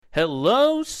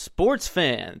Hello, sports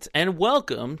fans, and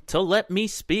welcome to Let Me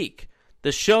Speak,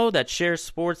 the show that shares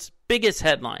sports' biggest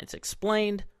headlines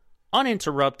explained,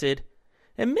 uninterrupted,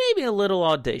 and maybe a little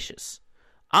audacious.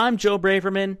 I'm Joe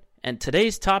Braverman, and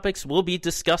today's topics we'll be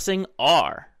discussing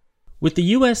are: with the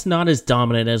U.S. not as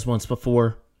dominant as once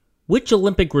before, which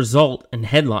Olympic result and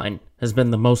headline has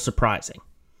been the most surprising?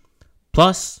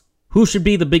 Plus, who should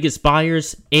be the biggest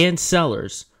buyers and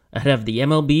sellers ahead of the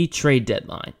MLB trade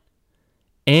deadline?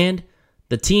 And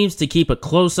the teams to keep a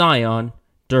close eye on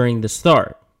during the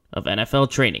start of NFL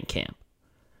training camp.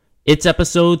 It's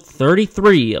episode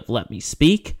 33 of Let Me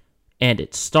Speak, and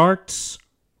it starts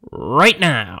right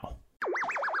now.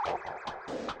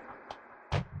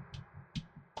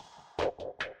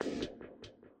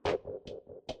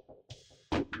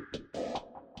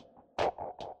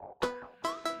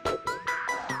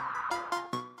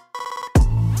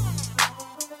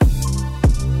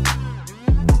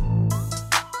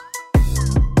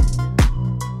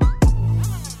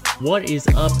 What is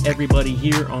up, everybody,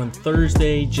 here on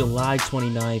Thursday, July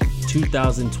 29th,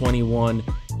 2021,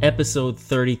 episode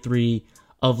 33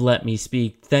 of Let Me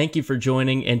Speak. Thank you for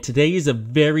joining, and today is a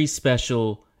very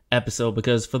special episode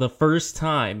because for the first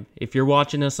time, if you're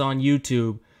watching us on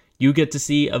YouTube, you get to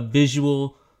see a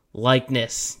visual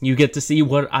likeness. You get to see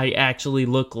what I actually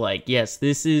look like. Yes,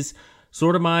 this is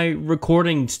sort of my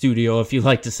recording studio, if you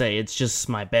like to say. It's just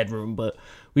my bedroom, but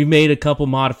we made a couple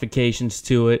modifications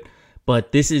to it.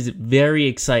 But this is very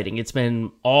exciting. It's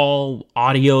been all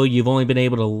audio. You've only been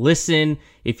able to listen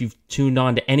if you've tuned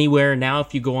on to anywhere. Now,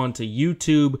 if you go onto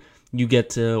YouTube, you get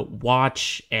to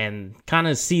watch and kind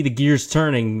of see the gears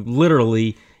turning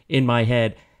literally in my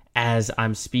head as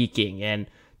I'm speaking. And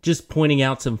just pointing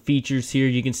out some features here,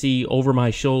 you can see over my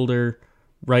shoulder,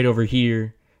 right over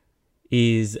here,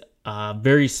 is a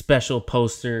very special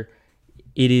poster.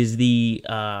 It is the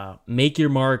Make Your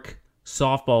Mark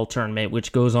softball tournament,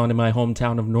 which goes on in my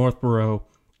hometown of Northborough,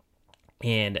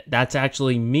 and that's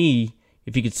actually me,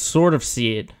 if you could sort of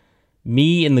see it,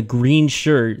 me in the green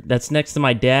shirt. That's next to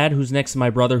my dad, who's next to my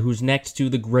brother, who's next to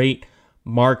the great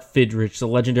Mark Fidrych, the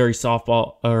legendary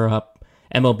softball or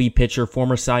MLB pitcher,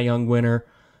 former Cy Young winner.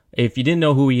 If you didn't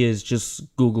know who he is,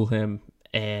 just Google him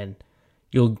and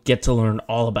you'll get to learn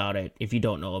all about it if you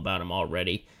don't know about him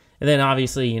already. And then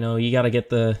obviously, you gotta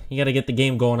get the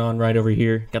game going on right over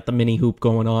here. Got the mini hoop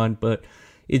going on, but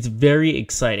it's very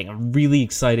exciting. I'm really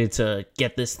excited to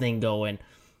get this thing going.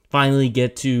 Finally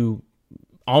get to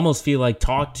almost feel like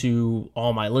talk to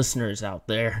all my listeners out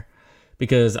there,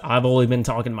 because I've only been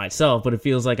talking to myself, but it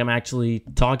feels like I'm actually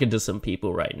talking to some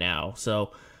people right now. So,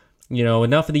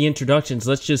 enough of the introductions.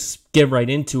 Let's just get right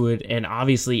into it. And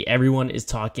obviously, everyone is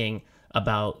talking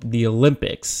about the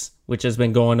Olympics, which has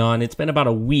been going on. It's been about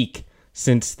a week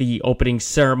since the opening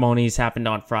ceremonies happened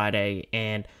on Friday,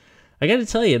 and I got to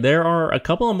tell you, there are a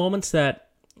couple of moments that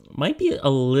might be a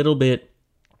little bit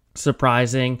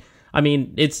surprising. I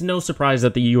mean, it's no surprise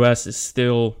that the U.S. is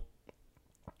still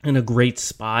in a great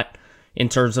spot in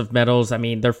terms of medals. I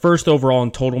mean, they're first overall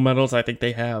in total medals. I think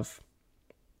they have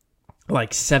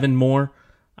like 7 more.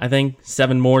 I think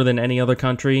 7 more than any other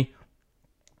country.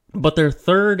 But they're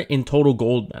third in total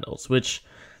gold medals, which,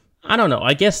 I don't know,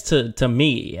 I guess to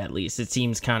me, at least, it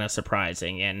seems kind of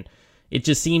surprising. And it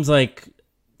just seems like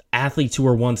athletes who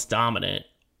were once dominant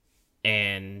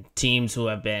and teams who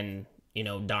have been,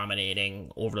 dominating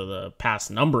over the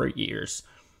past number of years,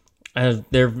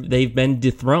 they've been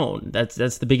dethroned.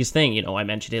 That's the biggest thing. I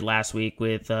mentioned it last week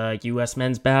with U.S.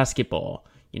 men's basketball.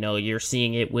 You're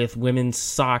seeing it with women's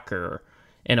soccer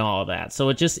and all of that. So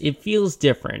it feels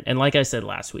different. And like I said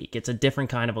last week, it's a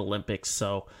different kind of Olympics.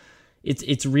 So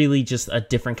it's really just a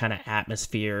different kind of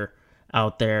atmosphere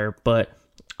out there. But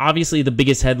obviously the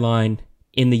biggest headline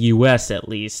in the U.S. at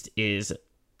least is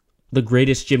the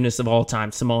greatest gymnast of all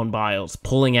time, Simone Biles,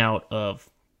 pulling out of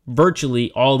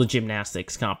virtually all the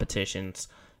gymnastics competitions.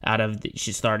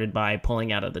 She started by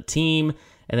pulling out of the team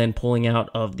and then pulling out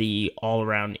of the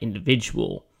all-around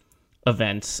individual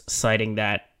events, citing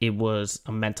that it was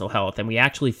a mental health. And we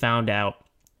actually found out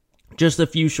just a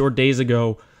few short days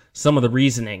ago some of the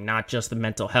reasoning, not just the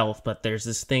mental health, but there's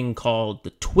this thing called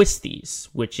the twisties,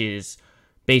 which is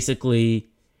basically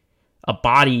a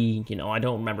body, I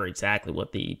don't remember exactly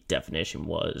what the definition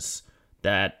was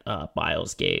that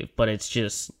Biles gave, but it's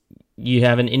just you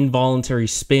have an involuntary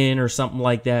spin or something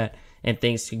like that, and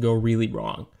things can go really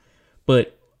wrong.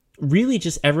 But really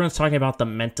just everyone's talking about the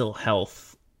mental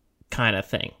health kind of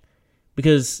thing.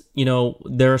 Because,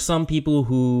 there are some people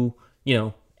who,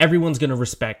 everyone's going to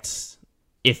respect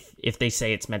if they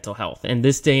say it's mental health. In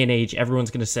this day and age, everyone's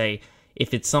going to say,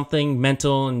 if it's something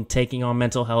mental and taking on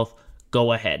mental health,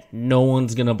 go ahead. No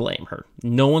one's going to blame her.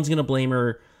 No one's going to blame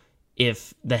her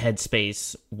if the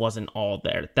headspace wasn't all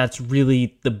there. That's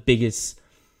really the biggest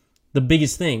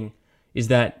thing, is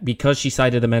that because she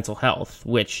cited the mental health,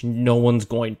 which no one's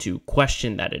going to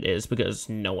question that it is, because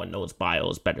no one knows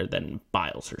Biles better than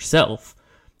Biles herself.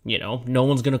 No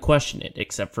one's going to question it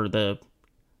except for the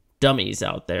dummies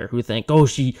out there who think, oh,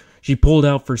 she pulled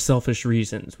out for selfish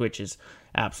reasons, which is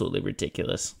absolutely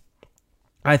ridiculous.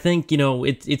 I think,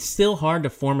 it's still hard to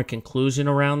form a conclusion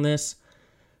around this,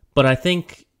 but I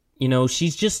think,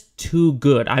 she's just too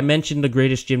good. I mentioned the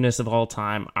greatest gymnast of all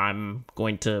time. I'm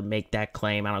going to make that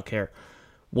claim. I don't care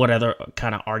what other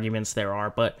kind of arguments there are,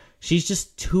 but she's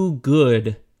just too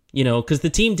good, because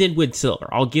the team did win silver.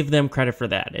 I'll give them credit for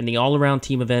that. In the all-around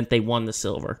team event, they won the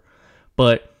silver.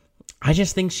 But I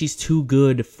just think she's too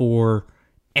good for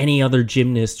any other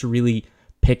gymnast to really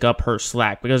pick up her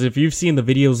slack. Because if you've seen the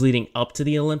videos leading up to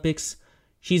the Olympics,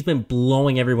 she's been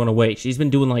blowing everyone away. She's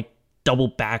been doing like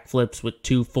double backflips with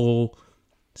 2 full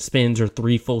spins or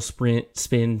 3 full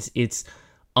spins. It's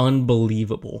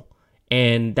unbelievable.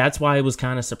 And that's why it was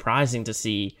kind of surprising to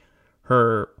see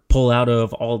her pull out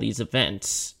of all these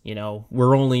events.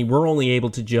 We're only able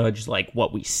to judge like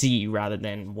what we see rather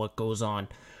than what goes on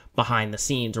behind the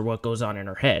scenes or what goes on in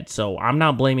her head. So I'm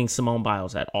not blaming Simone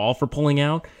Biles at all for pulling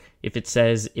out if it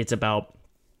says it's about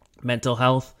mental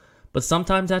health. But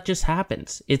sometimes that just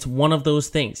happens. It's one of those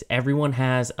things. Everyone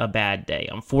has a bad day.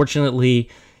 Unfortunately,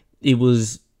 it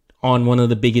was on one of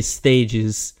the biggest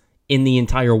stages in the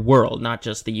entire world, not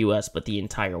just the U.S., but the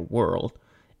entire world.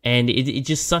 And it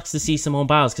just sucks to see Simone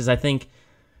Biles, because I think,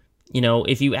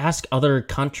 if you ask other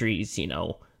countries,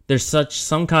 there's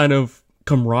some kind of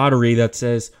camaraderie that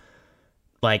says,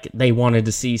 like, they wanted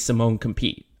to see Simone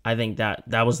compete. I think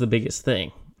that was the biggest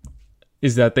thing,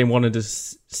 is that they wanted to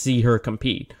see her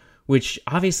compete, which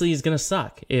obviously is going to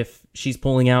suck if she's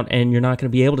pulling out and you're not going to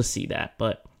be able to see that.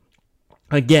 But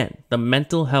again, the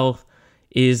mental health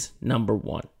is number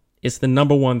one. It's the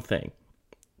number one thing.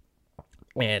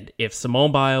 And if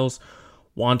Simone Biles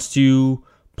wants to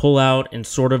pull out and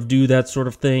sort of do that sort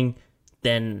of thing,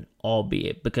 then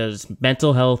albeit, because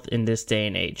mental health in this day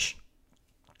and age,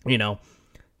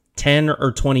 10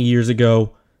 or 20 years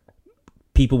ago,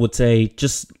 people would say,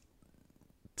 just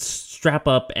strap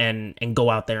up and go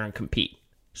out there and compete.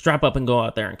 Strap up and go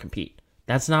out there and compete.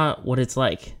 That's not what it's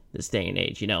like this day and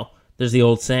age. There's the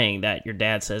old saying that your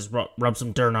dad says, rub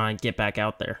some dirt on and get back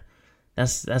out there.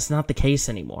 That's not the case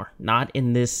anymore. Not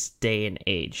in this day and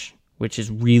age, which is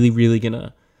really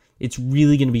gonna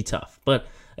be tough. But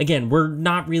again, we're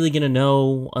not really gonna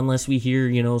know unless we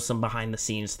hear, some behind the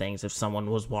scenes things, if someone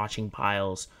was watching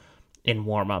Biles in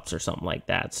warm-ups or something like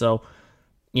that. So,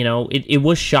 it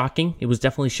was shocking. It was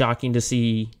definitely shocking to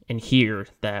see and hear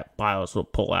that Biles will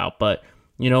pull out. But,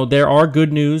 there are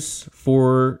good news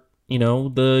for,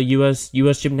 the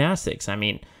U.S. gymnastics. I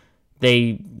mean,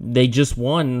 they just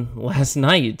won last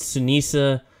night.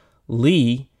 Sunisa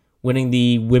Lee winning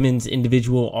the women's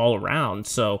individual all-around.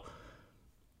 So,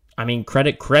 I mean,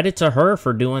 credit to her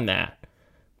for doing that.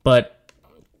 But,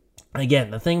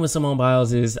 again, the thing with Simone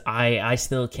Biles is I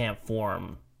still can't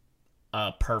form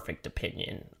a perfect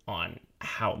opinion on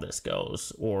how this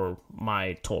goes or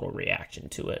my total reaction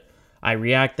to it. I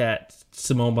react that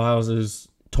Simone Biles is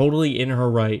totally in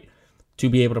her right to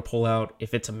be able to pull out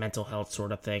if it's a mental health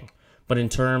sort of thing. But in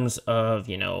terms of,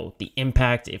 the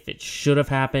impact, if it should have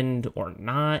happened or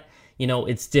not,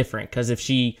 it's different. Because if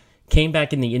she came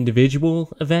back in the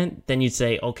individual event, then you'd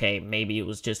say, okay, maybe it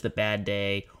was just a bad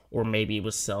day, or maybe it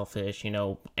was selfish,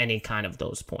 any kind of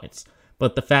those points.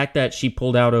 But the fact that she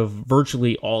pulled out of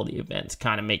virtually all the events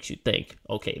kind of makes you think,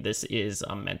 okay, this is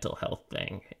a mental health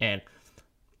thing. And,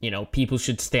 people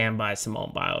should stand by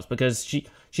Simone Biles because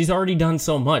she's already done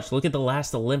so much. Look at the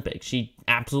last Olympics. She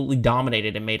absolutely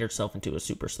dominated and made herself into a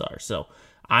superstar. So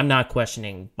I'm not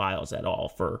questioning Biles at all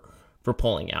for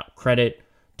pulling out. Credit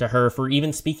to her for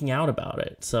even speaking out about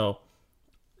it. So,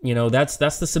 that's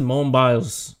the Simone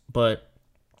Biles. But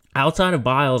outside of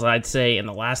Biles, I'd say in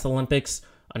the last Olympics,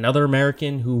 another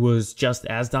American who was just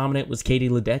as dominant was Katie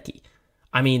Ledecky.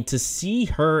 I mean, to see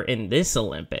her in this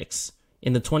Olympics,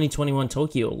 in the 2021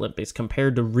 Tokyo Olympics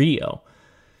compared to Rio,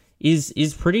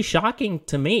 is pretty shocking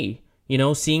to me.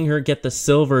 Seeing her get the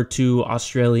silver to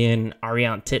Australian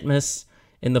Ariane Titmus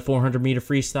in the 400-meter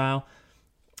freestyle.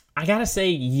 I gotta say,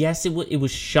 yes, it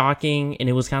was shocking, and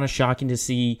it was kind of shocking to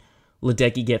see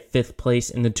Ledecky get 5th place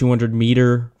in the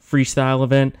 200-meter freestyle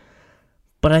event.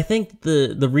 But I think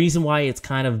the reason why it's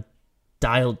kind of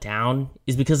dialed down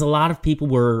is because a lot of people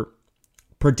were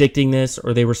predicting this,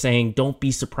 or they were saying, don't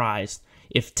be surprised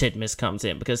if Titmus comes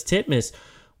in. Because Titmus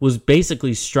was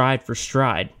basically stride for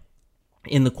stride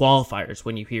in the qualifiers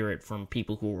when you hear it from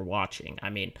people who were watching. I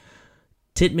mean,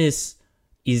 Titmus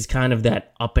is kind of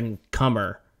that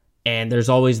up-and-comer, and there's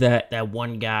always that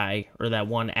one guy or that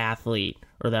one athlete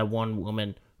or that one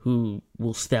woman who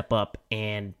will step up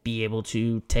and be able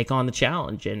to take on the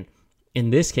challenge, and in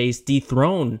this case,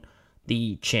 dethrone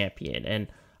the champion. And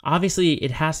obviously,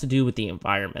 it has to do with the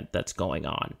environment that's going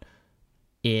on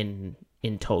in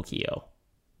Tokyo.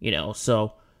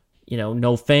 So,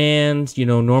 no fans.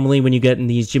 Normally when you get in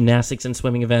these gymnastics and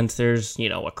swimming events, there's,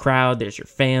 a crowd, there's your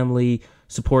family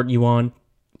support you on.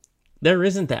 There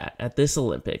isn't that at this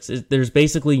Olympics. There's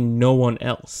basically no one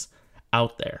else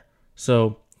out there.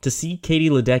 So to see Katie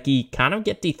Ledecky kind of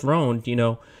get dethroned,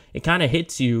 it kind of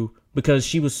hits you because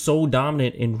she was so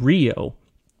dominant in Rio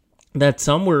that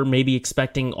some were maybe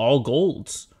expecting all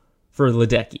golds for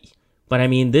Ledecky. But I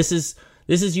mean, this is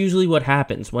usually what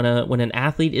happens when an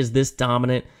athlete is this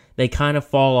dominant. They kind of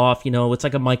fall off. It's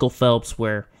like a Michael Phelps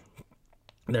where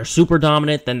they're super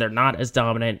dominant, then they're not as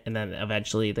dominant, and then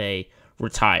eventually they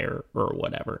retire or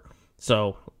whatever.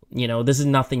 So, this is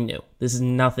nothing new. This is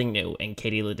nothing new. And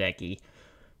Katie Ledecky,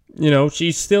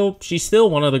 she's still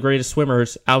one of the greatest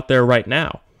swimmers out there right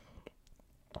now.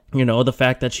 The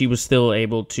fact that she was still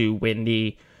able to win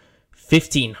the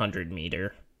 1500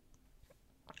 meter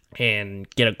and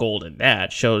get a gold in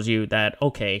that shows you that,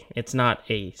 okay, it's not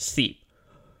a steep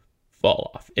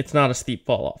fall off. It's not a steep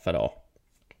fall off at all.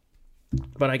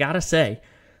 But I gotta say,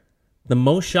 the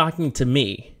most shocking to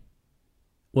me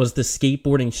was the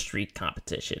skateboarding street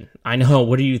competition. I know,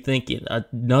 what are you thinking?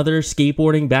 Another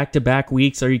skateboarding back-to-back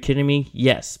weeks? Are you kidding me?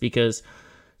 Yes, because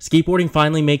skateboarding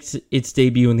finally makes its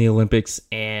debut in the Olympics,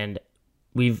 and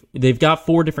they've got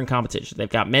 4 different competitions. They've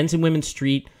got men's and women's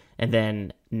street, and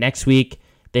then next week,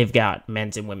 they've got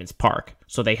men's and women's park.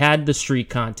 So they had the street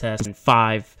contest and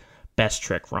 5 best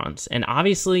trick runs. And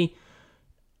obviously,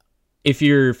 if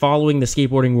you're following the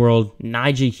skateboarding world,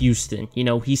 Nyjah Huston,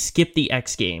 he skipped the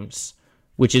X Games,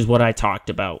 which is what I talked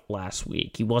about last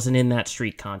week. He wasn't in that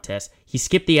street contest. He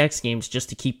skipped the X Games just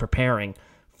to keep preparing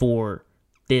for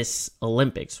this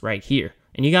Olympics right here.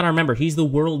 And you got to remember, he's the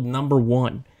world number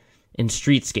 1 in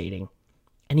street skating.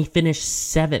 And he finished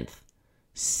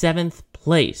 7th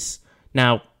place.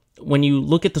 Now, when you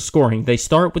look at the scoring, they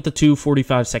start with the 2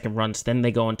 45-second runs, then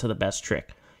they go into the best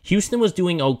trick. Huston was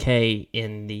doing okay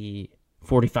in the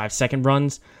 45-second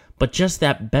runs, but just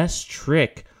that best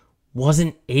trick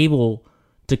wasn't able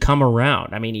to come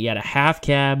around. I mean, he had a half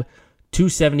cab,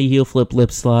 270 heel flip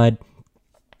lip slide,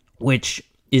 which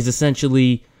is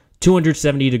essentially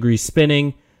 270 degrees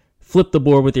spinning, flip the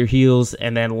board with your heels,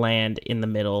 and then land in the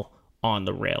middle on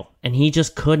the rail. And he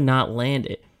just could not land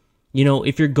it.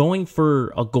 If you're going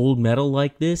for a gold medal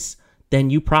like this, then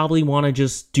you probably want to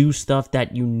just do stuff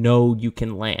that you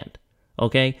can land,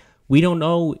 okay? We don't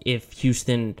know if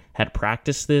Huston had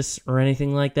practiced this or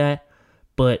anything like that,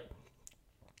 but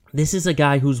this is a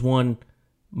guy who's won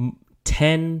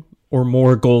 10 or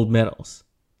more gold medals,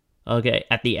 okay,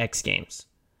 at the X Games.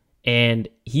 And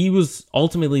he was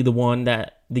ultimately the one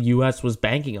that the U.S. was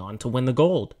banking on to win the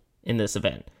gold in this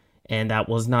event. And that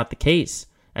was not the case,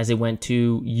 as it went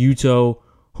to Yuto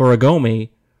Horigome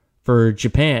for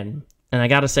Japan. And I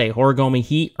gotta say, Horigome,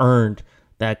 he earned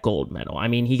that gold medal. I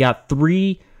mean, he got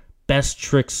 3 best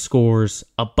trick scores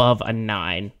above a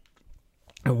 9.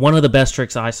 And one of the best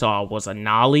tricks I saw was a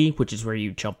nollie, which is where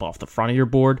you jump off the front of your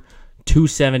board,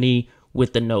 270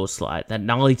 with the nose slide. That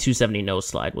nollie 270 nose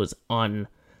slide was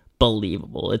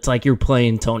unbelievable. It's like you're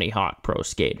playing Tony Hawk Pro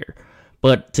Skater.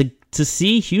 But to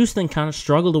see Huston kind of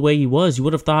struggle the way he was, you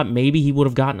would have thought maybe he would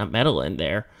have gotten a medal in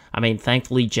there. I mean,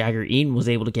 thankfully, Jagger Eaton was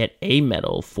able to get a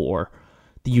medal for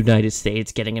the United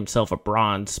States, getting himself a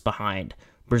bronze behind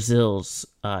Brazil's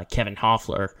Kevin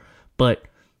Hoffler. But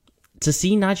to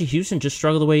see Nyjah Huston just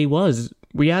struggle the way he was,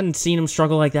 we hadn't seen him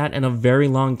struggle like that in a very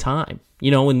long time.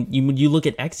 When you look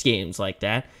at X Games like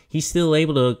that, he's still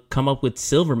able to come up with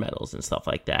silver medals and stuff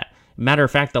like that. Matter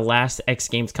of fact, the last X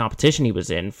Games competition he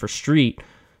was in for street,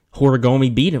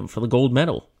 Horigome beat him for the gold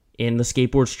medal in the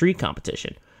skateboard street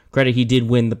competition. Credit, he did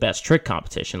win the best trick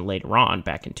competition later on,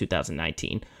 back in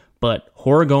 2019. But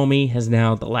Horigome has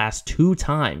now, the last 2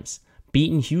 times,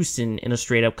 beaten Huston in a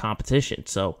straight-up competition.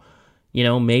 So,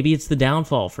 maybe it's the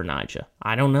downfall for Nyjah.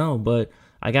 I don't know, but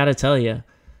I gotta tell you,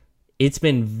 it's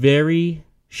been very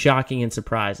shocking and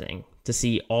surprising to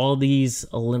see all these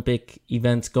Olympic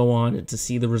events go on and to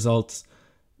see the results.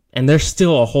 And there's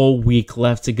still a whole week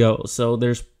left to go, so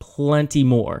there's plenty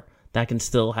more that can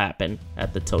still happen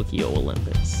at the Tokyo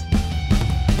Olympics.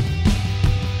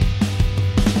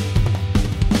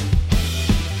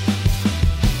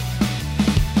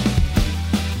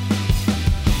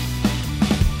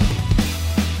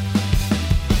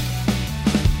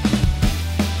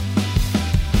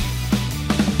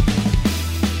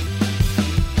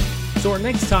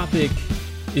 next topic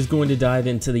is going to dive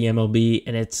into the MLB,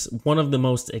 and it's one of the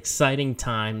most exciting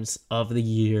times of the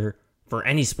year for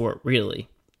any sport, really.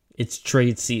 It's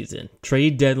trade season.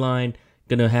 Trade deadline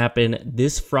going to happen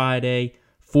this Friday,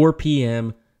 4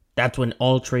 p.m. That's when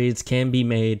all trades can be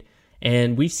made.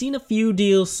 And we've seen a few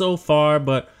deals so far,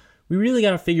 but we really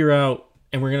got to figure out,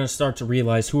 and we're going to start to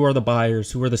realize who are the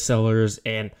buyers, who are the sellers,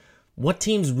 and what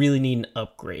teams really need an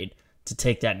upgrade to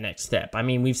take that next step. I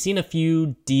mean, we've seen a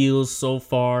few deals so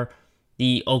far.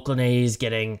 The Oakland A's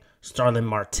getting Starlin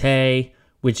Marte,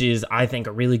 which is, I think,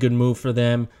 a really good move for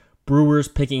them. Brewers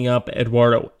picking up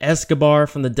Eduardo Escobar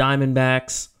from the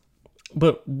Diamondbacks.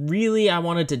 But really, I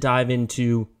wanted to dive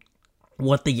into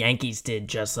what the Yankees did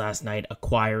just last night,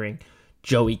 acquiring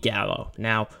Joey Gallo.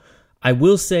 Now, I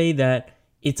will say that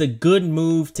it's a good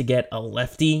move to get a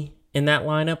lefty in that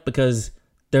lineup because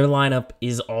their lineup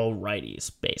is all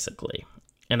righties, basically.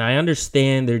 And I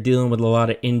understand they're dealing with a lot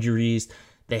of injuries.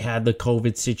 They had the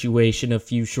COVID situation a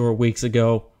few short weeks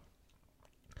ago.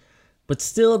 But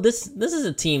still, this is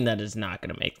a team that is not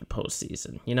going to make the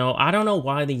postseason. You know, I don't know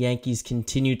why the Yankees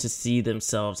continue to see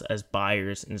themselves as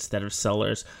buyers instead of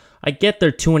sellers. I get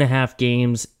they're 2.5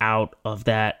 games out of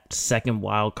that second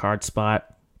wild card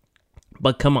spot.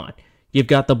 But come on, you've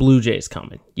got the Blue Jays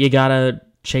coming. You got to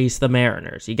chase the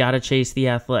Mariners. You got to chase the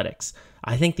Athletics.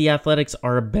 I think the Athletics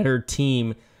are a better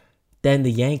team than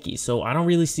the Yankees. So I don't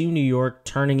really see New York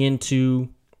turning into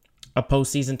a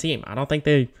postseason team. I don't think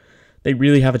they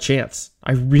really have a chance.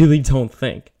 I really don't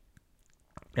think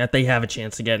that they have a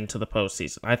chance to get into the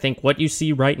postseason. I think what you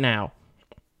see right now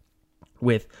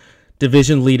with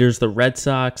division leaders, the Red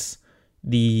Sox,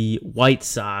 the White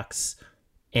Sox,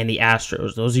 and the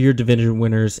Astros, those are your division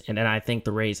winners. And then I think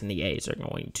the Rays and the A's are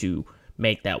going to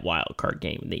make that wild card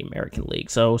game in the American League.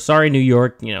 So sorry, New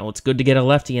York. You know, it's good to get a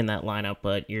lefty in that lineup,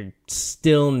 but you're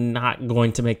still not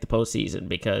going to make the postseason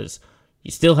because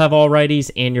you still have all righties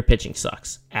and your pitching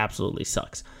sucks. Absolutely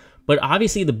sucks. But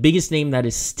obviously the biggest name that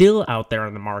is still out there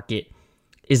on the market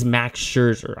is Max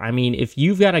Scherzer. I mean, if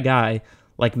you've got a guy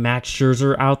like Max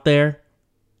Scherzer out there,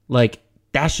 like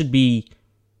that should be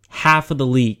half of the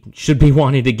league should be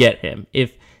wanting to get him.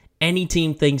 If any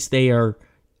team thinks they are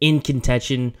in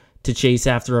contention to chase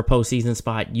after a postseason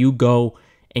spot, you go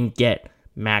and get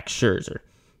Max Scherzer.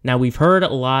 Now, we've heard a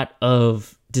lot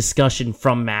of discussion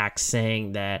from Max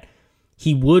saying that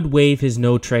he would waive his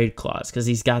no-trade clause because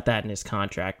he's got that in his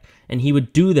contract, and he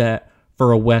would do that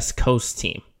for a West Coast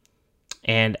team.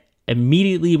 And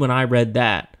immediately when I read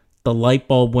that, the light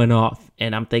bulb went off,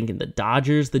 and I'm thinking the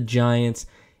Dodgers, the Giants,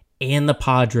 and the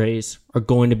Padres are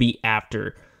going to be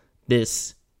after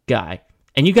this guy.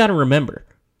 And you got to remember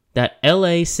that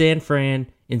LA, San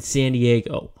Fran, and San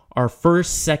Diego are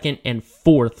first, second, and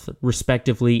fourth,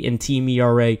 respectively, in team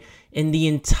ERA in the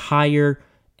entire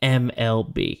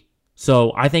MLB.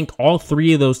 So I think all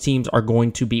three of those teams are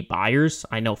going to be buyers,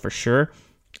 I know for sure.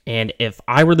 And if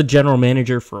I were the general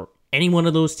manager for any one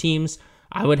of those teams,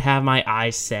 I would have my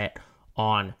eyes set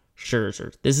on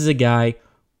Scherzer. This is a guy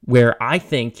where I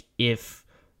think if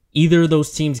either of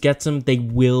those teams gets him, they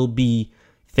will be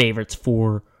favorites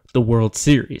for the World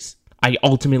Series. I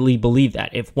ultimately believe that.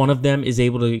 If one of them is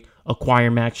able to acquire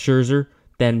Max Scherzer,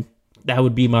 then that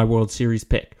would be my World Series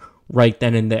pick right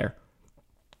then and there.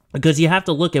 Because you have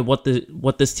to look at what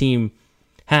this team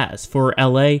has. For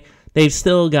LA, they've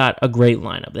still got a great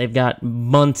lineup. They've got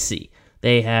Muncy.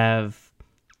 They have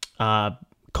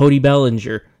Cody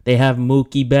Bellinger. They have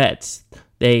Mookie Betts.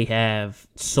 They have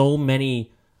so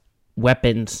many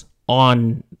weapons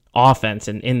on offense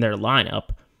and in their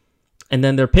lineup. And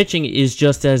then their pitching is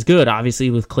just as good, obviously,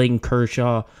 with Clayton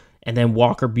Kershaw and then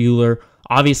Walker Buehler.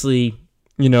 Obviously,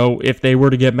 you know, if they were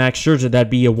to get Max Scherzer, that'd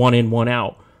be a 1-in,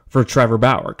 1-out for Trevor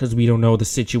Bauer because we don't know the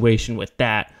situation with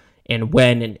that and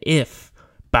when and if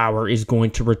Bauer is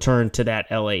going to return to that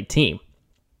LA team.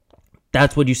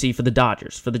 That's what you see for the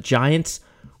Dodgers. For the Giants,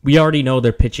 we already know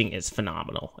their pitching is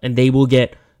phenomenal, and they will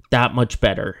get that much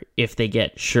better if they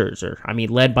get Scherzer. I mean,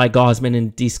 led by Gausman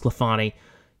and DeSclafani,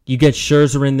 you get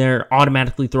Scherzer in there,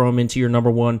 automatically throw him into your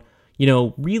number one. You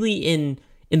know, really in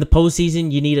the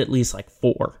postseason, you need at least like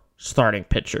 4 starting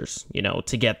pitchers, you know,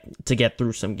 to get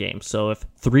through some games. So if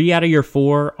 3 out of your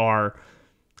 4 are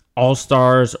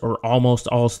all-stars or almost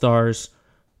all-stars,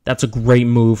 that's a great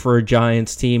move for a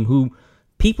Giants team who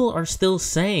people are still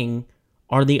saying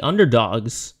are the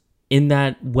underdogs in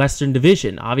that Western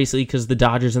division, obviously because the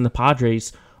Dodgers and the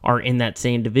Padres are in that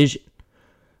same division.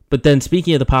 But then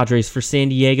speaking of the Padres, for San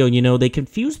Diego, you know, they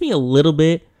confused me a little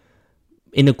bit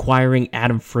in acquiring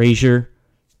Adam Frazier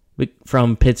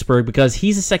from Pittsburgh because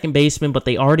he's a second baseman, but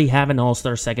they already have an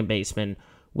all-star second baseman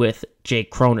with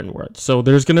Jake Cronenworth. So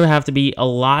there's going to have to be a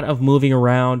lot of moving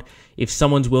around. If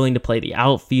someone's willing to play the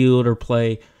outfield or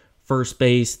play first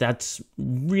base, that's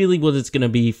really what it's going to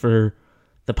be for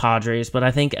the Padres. But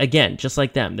I think, again, just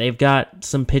like them, they've got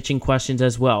some pitching questions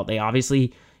as well. They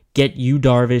obviously get Yu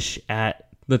Darvish at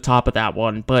the top of that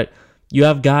one, but you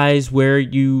have guys where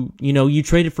you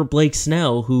traded for Blake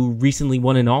Snell, who recently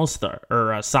won an All-Star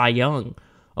or a Cy Young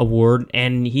award,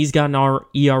 and he's got an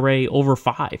ERA over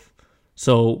 5.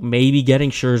 So maybe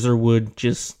getting Scherzer would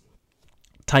just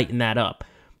tighten that up.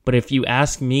 But if you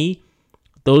ask me,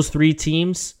 those 3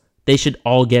 teams, they should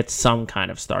all get some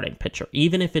kind of starting pitcher.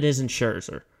 Even if it isn't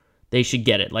Scherzer, they should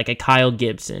get it. Like a Kyle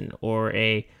Gibson or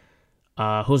a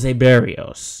Jose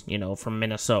Barrios, from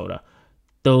Minnesota.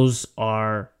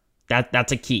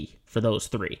 That's a key for those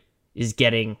 3, is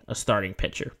getting a starting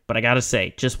pitcher. But I got to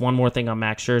say, just one more thing on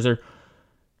Max Scherzer.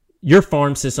 Your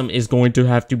farm system is going to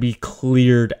have to be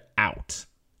cleared out.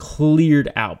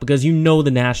 Because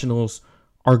the Nationals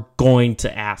are going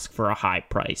to ask for a high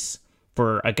price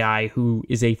for a guy who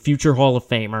is a future Hall of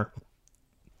Famer,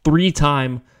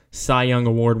 3-time Cy Young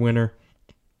Award winner.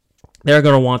 They're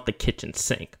going to want the kitchen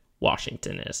sink,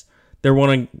 Washington is. They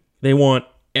want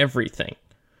everything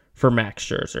for Max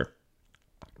Scherzer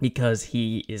because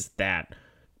he is that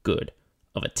good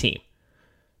of a team.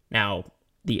 Now,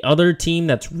 the other team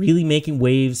that's really making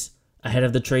waves ahead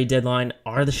of the trade deadline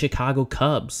are the Chicago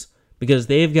Cubs, because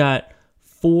they've got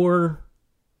 4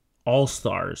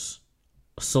 All-Stars,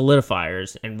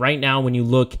 solidifiers, and right now when you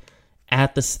look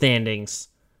at the standings,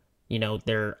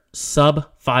 they're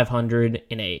sub 500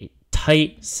 in a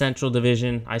tight Central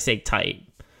Division. I say tight,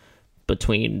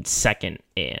 between 2nd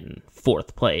and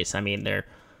 4th place. I mean, they're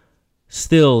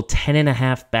still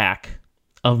 10.5 back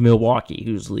of Milwaukee,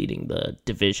 who's leading the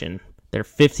division. They're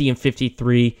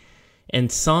 50-53,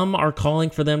 and some are calling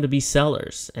for them to be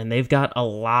sellers, and they've got a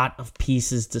lot of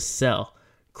pieces to sell.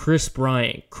 Kris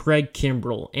Bryant, Craig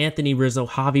Kimbrell, Anthony Rizzo,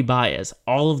 Javi Baez,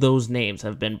 all of those names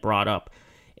have been brought up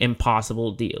in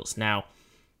possible deals. Now,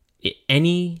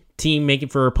 any team making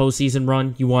for a postseason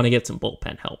run, you want to get some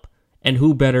bullpen help. And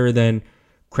who better than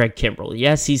Craig Kimbrell?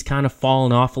 Yes, he's kind of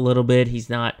fallen off a little bit. He's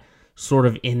not sort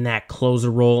of in that closer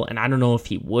role, and I don't know if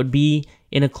he would be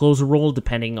in a closer role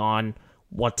depending on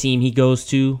what team he goes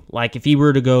to. Like if he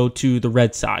were to go to the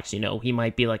Red Sox, he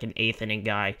might be like an 8th inning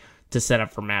guy to set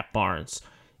up for Matt Barnes.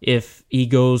 If he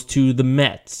goes to the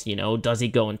Mets, does he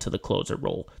go into the closer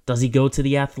role? Does he go to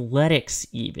the Athletics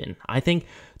even? I think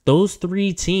those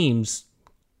 3 teams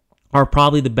are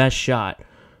probably the best shot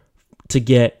to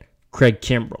get Craig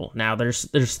Kimbrell. Now, there's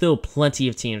still plenty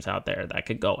of teams out there that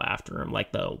could go after him,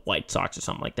 like the White Sox or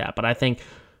something like that. But I think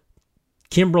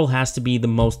Kimbrell has to be the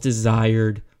most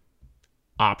desired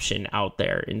option out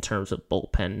there in terms of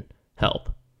bullpen help.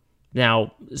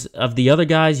 Now, of the other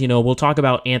guys, we'll talk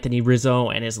about Anthony Rizzo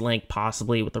and his link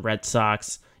possibly with the Red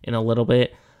Sox in a little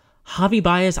bit. Javi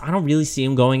Baez, I don't really see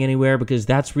him going anywhere because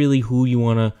that's really who you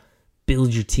want to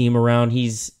build your team around.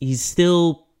 He's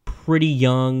still pretty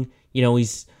young.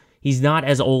 He's not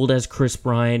as old as Kris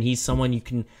Bryant. He's someone you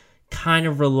can kind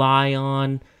of rely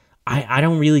on. I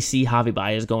don't really see Javi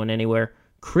Baez going anywhere.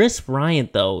 Kris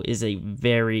Bryant, though, is a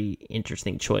very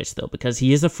interesting choice, though, because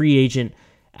he is a free agent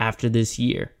after this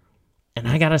year. And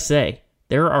I gotta say,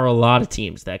 there are a lot of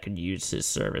teams that could use his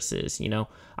services,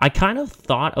 I kind of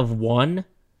thought of one,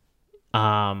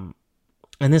 and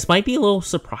this might be a little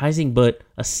surprising, but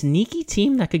a sneaky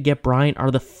team that could get Bryant are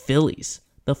the Phillies.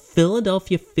 The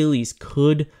Philadelphia Phillies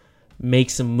could make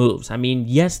some moves. I mean,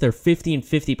 yes, they're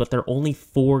 50-50, but they're only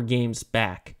 4 games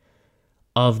back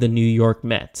of the New York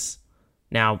Mets.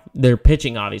 Now, their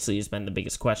pitching obviously has been the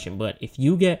biggest question, but if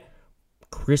you get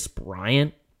Kris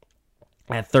Bryant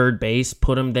at third base,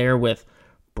 put him there with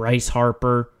Bryce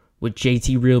Harper, with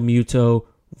JT Realmuto,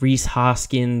 Rhys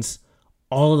Hoskins,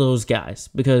 all of those guys.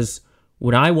 Because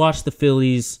when I watched the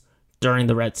Phillies during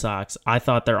the Red Sox, I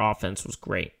thought their offense was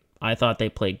great. I thought they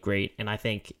played great, and I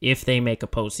think if they make a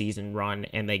postseason run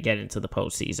and they get into the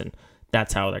postseason,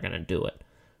 that's how they're going to do it.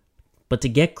 But to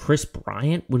get Kris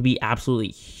Bryant would be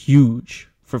absolutely huge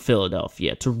for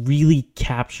Philadelphia to really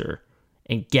capture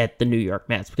and get the New York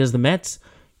Mets. Because the Mets,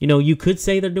 you could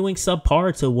say they're doing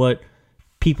subpar to what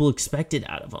people expected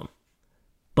out of them.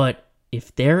 But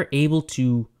if they're able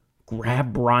to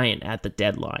grab Bryant at the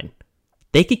deadline,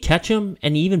 they could catch him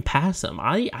and even pass him.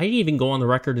 I'd even go on the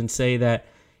record and say that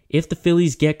if the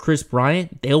Phillies get Kris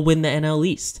Bryant, they'll win the NL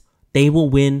East. They will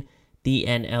win the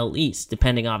NL East,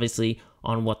 depending obviously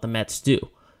on what the Mets do.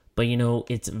 But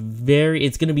it's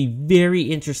going to be very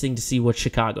interesting to see what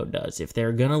Chicago does. If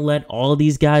they're going to let all of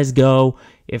these guys go,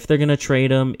 if they're going to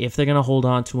trade them, if they're going to hold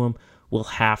on to them, we'll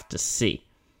have to see.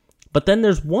 But then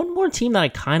there's one more team that I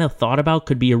kind of thought about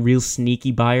could be a real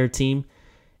sneaky buyer team,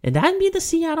 and that'd be the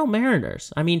Seattle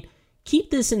Mariners. I mean, keep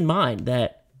this in mind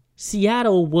that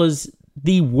Seattle was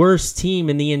the worst team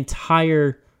in the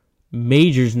entire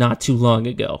majors not too long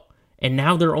ago. And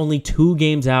now they're only 2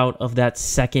 games out of that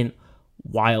second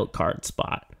wild card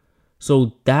spot.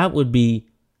 So that would be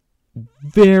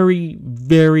very,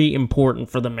 very important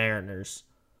for the Mariners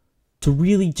to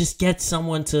really just get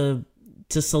someone to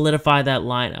solidify that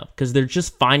lineup, because they're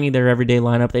just finding their everyday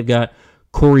lineup. They've got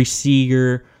Corey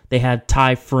Seager, they had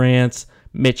Ty France,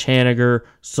 Mitch Haniger,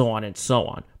 so on and so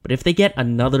on. But if they get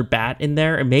another bat in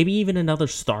there and maybe even another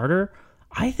starter,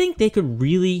 I think they could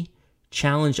really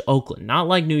challenge Oakland. Not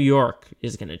like New York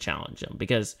is going to challenge them,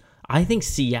 because I think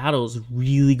Seattle's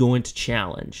really going to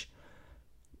challenge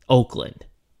Oakland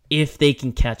if they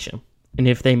can catch them and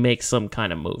if they make some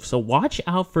kind of move. So watch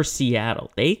out for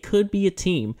Seattle. They could be a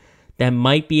team that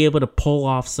might be able to pull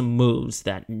off some moves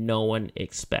that no one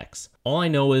expects. All I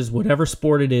know is whatever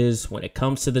sport it is, when it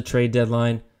comes to the trade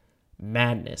deadline,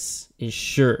 madness is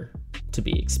sure to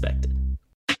be expected.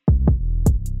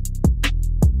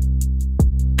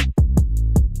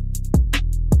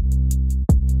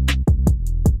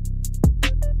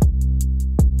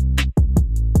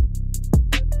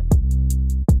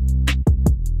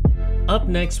 Up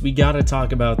next, we got to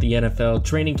talk about the NFL.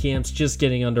 Training camps just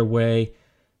getting underway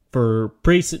for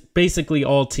basically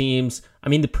all teams. I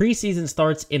mean, the preseason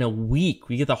starts in a week.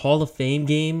 We get the Hall of Fame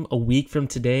game a week from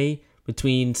today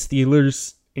between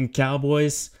Steelers and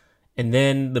Cowboys, and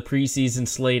then the preseason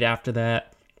slate after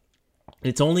that.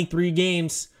 It's only 3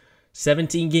 games,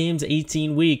 17 games,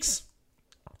 18 weeks.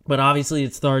 But obviously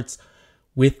it starts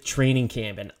with training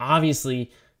camp, and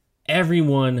obviously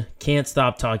everyone can't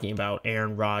stop talking about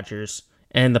Aaron Rodgers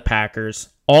and the Packers.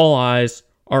 All eyes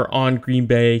are on Green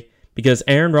Bay because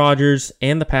Aaron Rodgers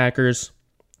and the Packers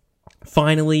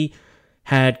finally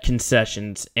had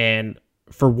concessions. And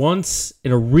for once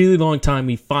in a really long time,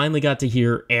 we finally got to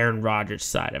hear Aaron Rodgers'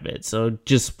 side of it. So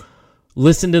just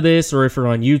listen to this, or if you're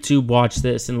on YouTube, watch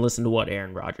this and listen to what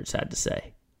Aaron Rodgers had to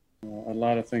say. A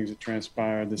lot of things that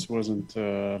transpired. This wasn't,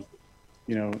 a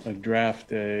draft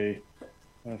day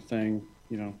thing.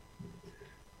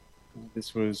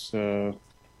 This was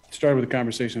started with a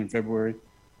conversation in February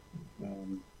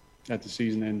that the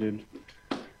season ended,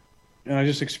 and I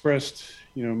just expressed,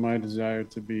 my desire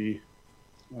to be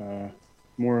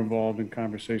more involved in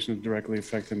conversations directly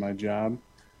affecting my job.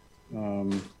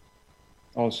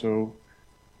 Also,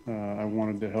 I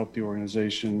wanted to help the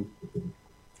organization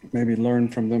maybe learn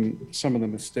from them some of the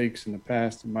mistakes in the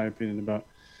past, in my opinion, about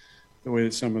the way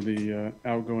that some of the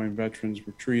outgoing veterans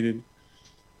were treated,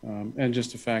 and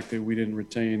just the fact that we didn't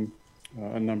retain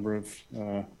a number of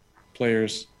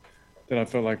players that I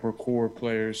felt like were core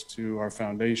players to our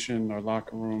foundation, our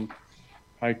locker room,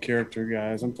 high character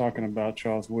guys. I'm talking about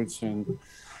Charles Woodson,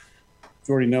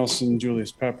 Jordy Nelson,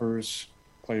 Julius Peppers,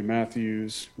 Clay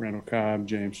Matthews, Randall Cobb,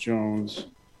 James Jones,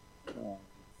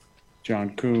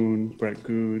 John Kuhn, Brett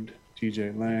Good,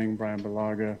 TJ Lang, Brian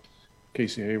Balaga,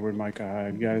 Casey Hayward, Micah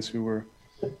Hyde, guys who were,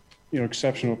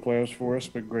 exceptional players for us,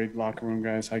 but great locker room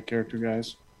guys, high character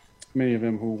guys. Many of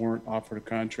them who weren't offered a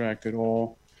contract at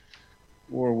all,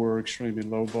 or were extremely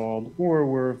lowballed, or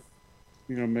were,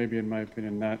 maybe in my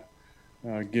opinion, not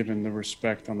given the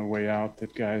respect on the way out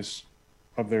that guys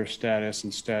of their status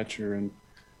and stature and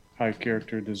high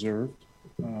character deserved.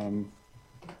 And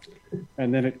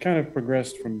then it kind of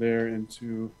progressed from there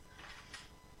into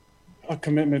a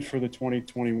commitment for the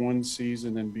 2021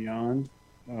 season and beyond.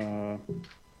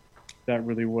 That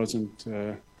really wasn't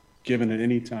given at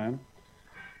any time.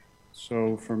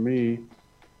 So for me,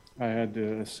 I had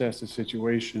to assess the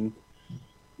situation,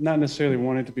 not necessarily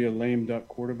wanting to be a lame duck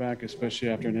quarterback, especially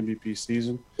after an MVP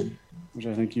season, which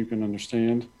I think you can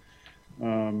understand.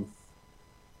 And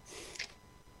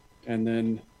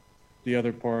then the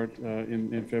other part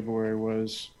in February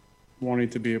was wanting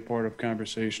to be a part of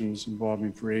conversations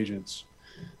involving free agents,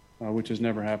 which has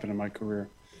never happened in my career.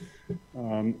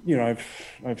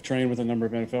 I've trained with a number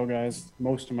of NFL guys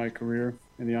most of my career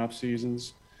in the off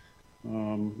seasons.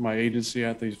 My agency,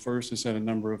 Athletes First, has had a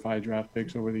number of high draft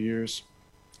picks over the years.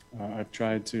 I've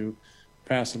tried to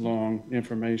pass along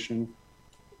information.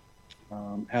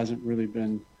 Hasn't really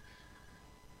been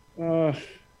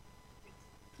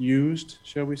used,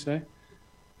 shall we say.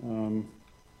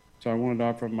 So I wanted to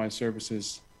offer my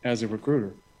services as a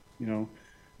recruiter,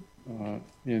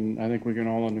 and I think we can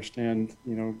all understand,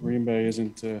 Green Bay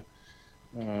isn't,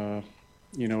 a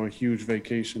huge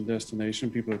vacation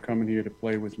destination. People are coming here to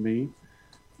play with me,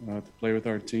 to play with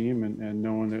our team, and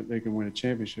knowing that they can win a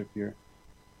championship here.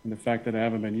 And the fact that I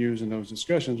haven't been used in those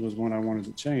discussions was one I wanted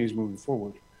to change moving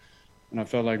forward. And I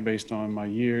felt like based on my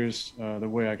years, the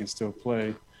way I can still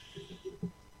play,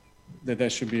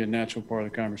 that should be a natural part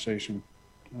of the conversation.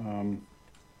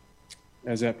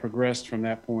 As that progressed from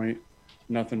that point,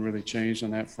 nothing really changed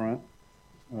on that front.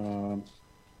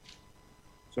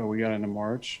 So we got into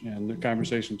March and the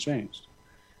conversation changed.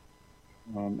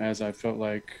 As I felt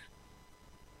like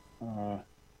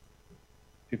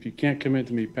if you can't commit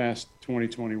to me past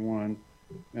 2021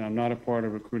 and I'm not a part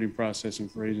of recruiting process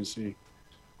and for agency,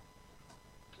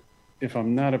 if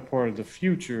I'm not a part of the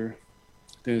future,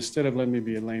 then instead of letting me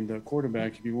be a lame duck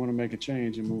quarterback, if you want to make a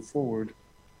change and move forward,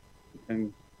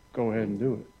 then go ahead and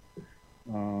do it.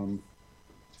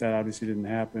 That obviously didn't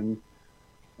happen.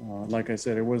 Like I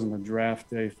said, it wasn't a draft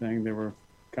day thing. There were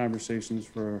conversations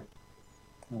for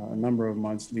a number of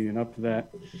months leading up to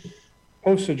that.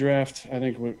 Post the draft, I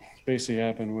think what basically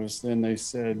happened was then they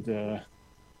said,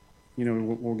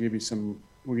 we'll give you some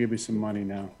money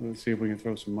now. Let's see if we can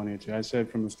throw some money at you. I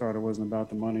said from the start it wasn't about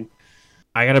the money.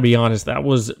 I gotta be honest, that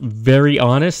was very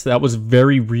honest. That was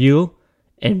very real.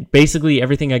 And basically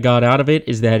everything I got out of it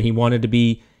is that he wanted to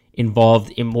be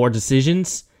involved in more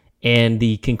decisions. And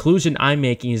the conclusion I'm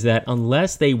making is that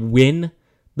unless they win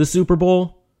the Super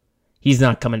Bowl, he's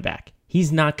not coming back.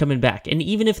 He's not coming back. And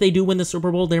even if they do win the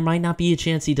Super Bowl, there might not be a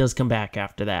chance he does come back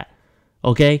after that.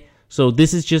 Okay? So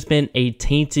this has just been a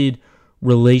tainted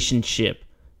relationship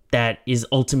that is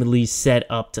ultimately set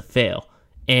up to fail.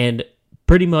 And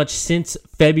pretty much since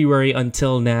February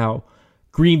until now,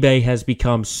 Green Bay has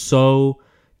become so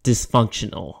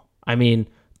dysfunctional. I mean,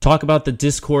 talk about the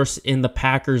discourse in the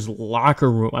Packers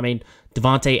locker room. I mean,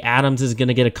 Devontae Adams is going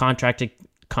to get a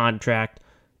contract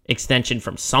extension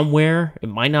from somewhere. It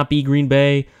might not be Green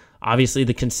Bay. Obviously,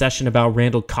 the concession about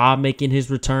Randall Cobb making his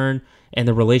return and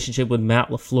the relationship with Matt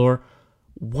LaFleur.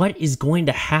 What is going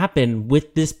to happen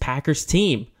with this Packers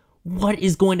team? What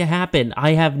is going to happen?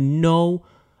 I have no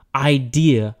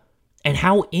idea. And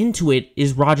how into it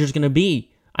is Rodgers going to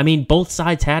be? I mean, both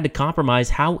sides had to compromise.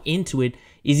 How into it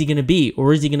is he going to be?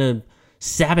 Or is he going to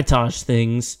sabotage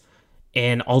things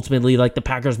and ultimately, like, the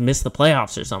Packers miss the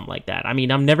playoffs or something like that? I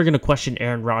mean, I'm never going to question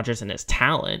Aaron Rodgers and his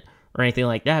talent or anything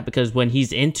like that, because when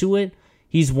he's into it,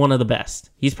 he's one of the best.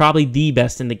 He's probably the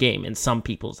best in the game in some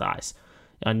people's eyes.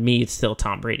 On me, it's still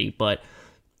Tom Brady. But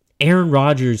Aaron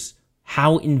Rodgers,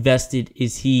 how invested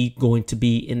is he going to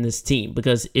be in this team?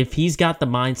 Because if he's got the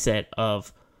mindset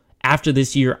of, after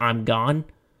this year, I'm gone,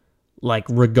 like,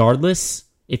 regardless,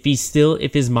 if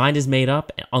his mind is made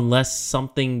up, unless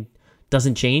something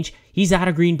doesn't change, he's out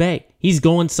of Green Bay. He's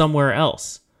going somewhere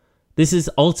else. This is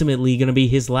ultimately going to be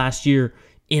his last year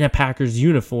in a Packers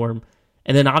uniform.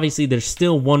 And then obviously there's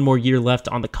still one more year left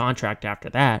on the contract after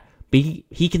that. But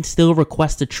he can still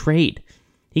request a trade.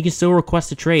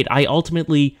 I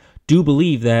ultimately do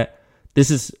believe that this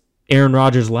is Aaron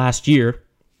Rodgers' last year,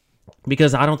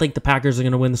 because I don't think the Packers are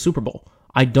going to win the Super Bowl.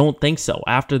 I don't think so.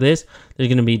 After this, there's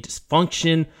going to be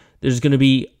dysfunction. There's going to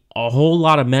be a whole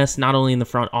lot of mess, not only in the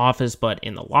front office, but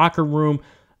in the locker room.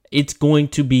 It's going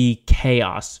to be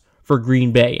chaos for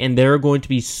Green Bay, and there are going to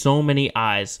be so many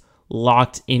eyes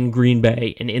locked in Green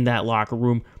Bay and in that locker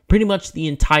room pretty much the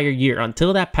entire year.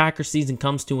 Until that Packers season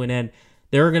comes to an end,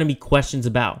 there are going to be questions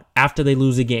about, after they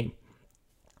lose a game,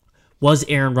 was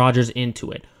Aaron Rodgers into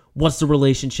it? What's the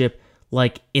relationship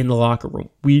like in the locker room?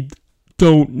 We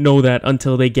don't know that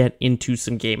until they get into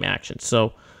some game action.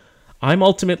 So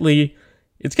it's going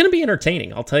to be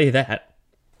entertaining, I'll tell you that.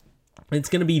 It's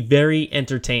going to be very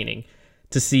entertaining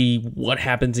to see what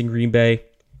happens in Green Bay,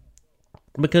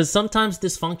 because sometimes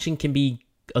dysfunction can be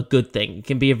a good thing. It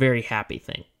can be a very happy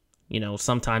thing.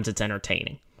 Sometimes it's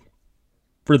entertaining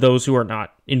for those who are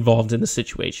not involved in the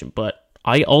situation. But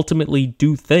I ultimately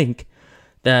do think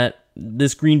that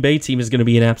this Green Bay team is going to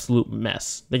be an absolute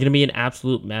mess. They're going to be an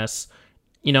absolute mess.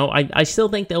 I still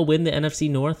think they'll win the NFC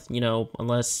North,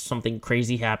 unless something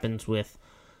crazy happens with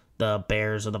the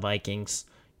Bears or the Vikings.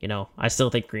 I still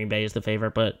think Green Bay is the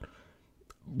favorite, but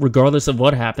regardless of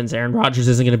what happens, Aaron Rodgers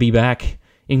isn't going to be back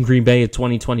in Green Bay in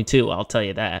 2022, I'll tell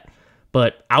you that.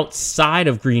 But outside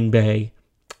of Green Bay,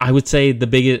 I would say the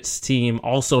biggest team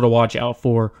also to watch out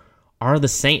for are the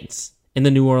Saints and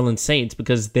the New Orleans Saints,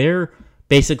 because they're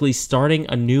basically starting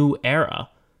a new era,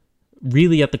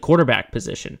 really at the quarterback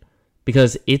position,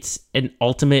 because it's an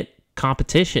ultimate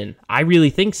competition. I really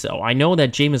think so. I know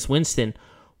that Jameis Winston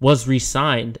was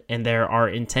re-signed, and there are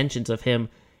intentions of him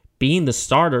being the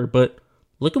starter, but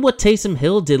look at what Taysom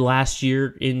Hill did last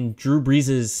year in Drew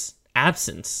Brees'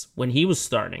 absence when he was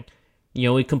starting.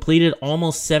 He completed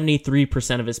almost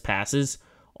 73% of his passes,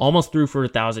 almost threw for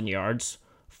 1,000 yards,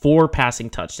 4 passing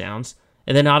touchdowns,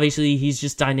 And then obviously he's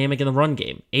just dynamic in the run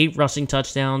game. 8 rushing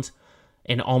touchdowns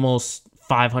and almost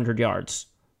 500 yards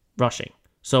rushing.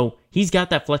 So he's got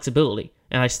that flexibility,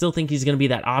 and I still think he's going to be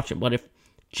that option. But if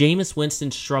Jameis Winston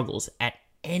struggles at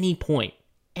any point,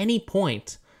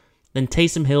 then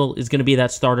Taysom Hill is going to be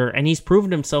that starter, and he's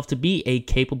proven himself to be a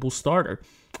capable starter.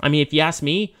 I mean, if you ask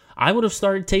me, I would have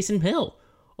started Taysom Hill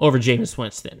over Jameis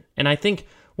Winston. And I think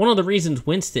one of the reasons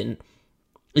Winston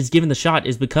is given the shot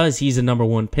is because he's a number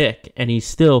 1 pick, and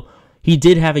he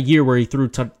did have a year where he threw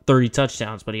 30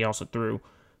 touchdowns, but he also threw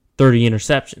 30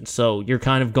 interceptions. So you're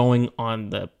kind of going on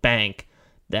the bank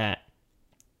that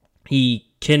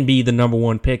he can be the number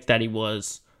 1 pick that he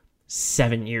was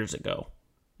 7 years ago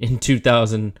in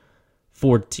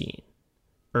 2014.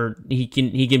 Or he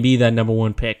can be that number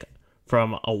 1 pick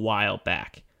from a while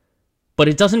back. But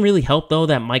it doesn't really help, though,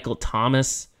 that Michael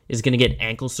Thomas is going to get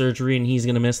ankle surgery and he's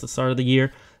going to miss the start of the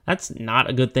year. That's not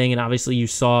a good thing. And obviously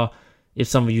if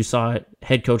some of you saw it,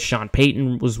 head coach Sean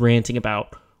Payton was ranting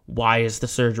about why is the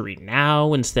surgery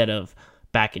now instead of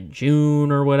back in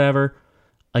June or whatever.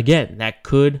 Again, that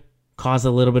could cause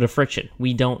a little bit of friction.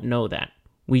 We don't know that.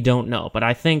 We don't know. But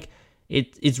I think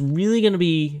it's really going to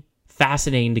be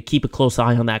fascinating to keep a close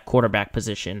eye on that quarterback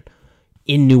position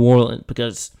in New Orleans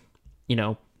because,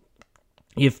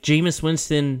 if Jameis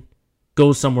Winston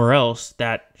goes somewhere else,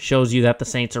 that shows you that the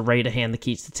Saints are ready to hand the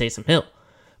keys to Taysom Hill.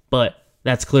 But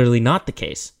that's clearly not the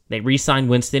case. They re-signed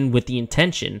Winston with the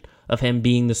intention of him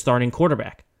being the starting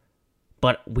quarterback.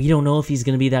 But we don't know if he's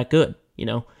going to be that good.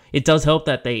 It does help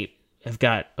that they have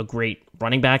got a great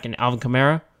running back in Alvin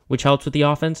Kamara, which helps with the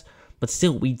offense. But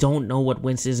still, we don't know what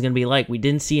Winston is going to be like. We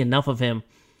didn't see enough of him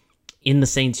in the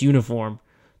Saints uniform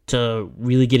to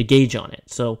really get a gauge on it.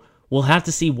 So we'll have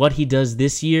to see what he does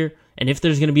this year and if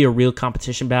there's going to be a real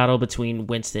competition battle between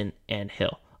Winston and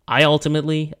Hill. I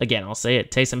ultimately, again, I'll say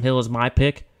it, Taysom Hill is my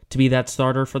pick to be that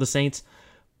starter for the Saints.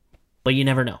 But you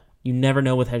never know. You never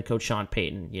know with head coach Sean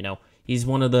Payton. He's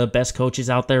one of the best coaches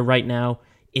out there right now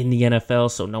in the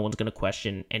NFL, so no one's going to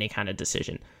question any kind of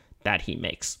decision that he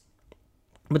makes.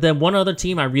 But then one other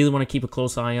team I really want to keep a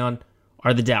close eye on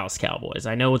are the Dallas Cowboys.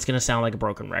 I know it's going to sound like a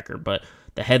broken record, but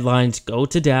the headlines go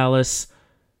to Dallas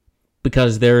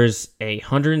because there is a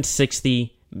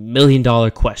 $160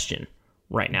 million question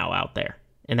right now out there.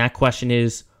 And that question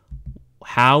is,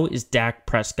 how is Dak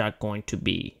Prescott going to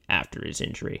be after his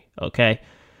injury? Okay?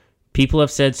 People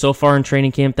have said so far in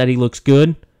training camp that he looks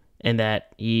good and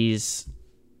that he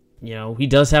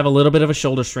does have a little bit of a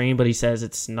shoulder strain, but he says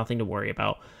it's nothing to worry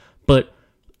about. But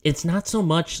it's not so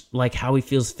much like how he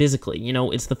feels physically.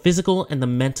 It's the physical and the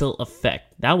mental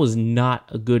effect. That was not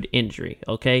a good injury,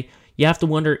 okay? You have to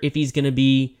wonder if he's going to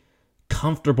be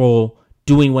comfortable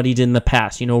doing what he did in the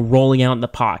past, rolling out in the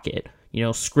pocket,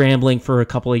 scrambling for a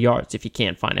couple of yards if you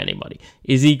can't find anybody.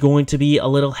 Is he going to be a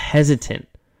little hesitant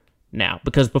now?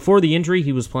 Because before the injury,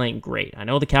 he was playing great. I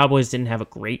know the Cowboys didn't have a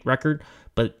great record,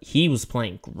 but he was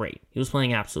playing great. He was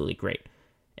playing absolutely great.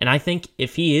 And I think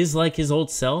if he is like his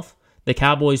old self, the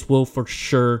Cowboys will for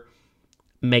sure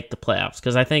make the playoffs.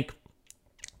 Because I think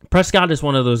Prescott is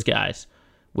one of those guys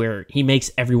where he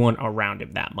makes everyone around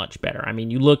him that much better. I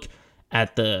mean, you look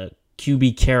at the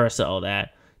QB carousel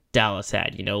that Dallas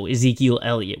had. Ezekiel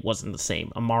Elliott wasn't the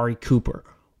same. Amari Cooper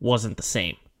wasn't the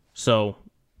same. So,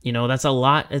 that's a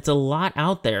lot. It's a lot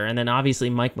out there. And then obviously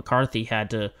Mike McCarthy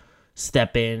had to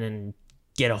step in and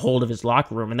get a hold of his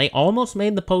locker room. And they almost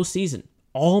made the postseason.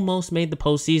 Almost made the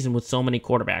postseason with so many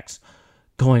quarterbacks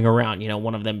going around,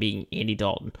 one of them being Andy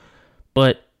Dalton.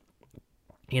 But,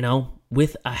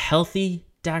 with a healthy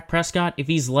Dak Prescott, if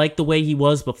he's like the way he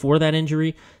was before that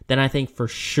injury, then I think for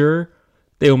sure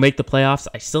they will make the playoffs.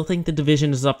 I still think the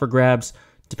division is up for grabs,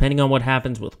 depending on what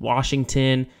happens with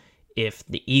Washington, if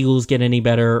the Eagles get any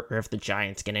better, or if the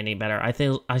Giants get any better.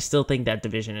 I still think that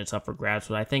division is up for grabs,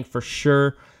 but I think for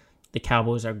sure the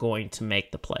Cowboys are going to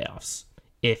make the playoffs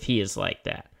if he is like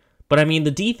that. But I mean,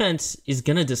 the defense is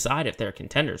going to decide if they're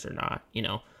contenders or not.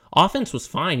 Offense was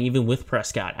fine even with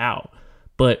Prescott out,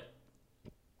 but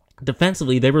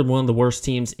defensively, they were one of the worst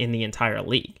teams in the entire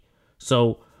league.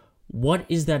 So what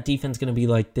is that defense going to be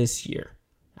like this year?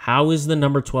 How is the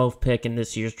number 12 pick in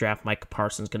this year's draft, Micah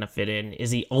Parsons, going to fit in?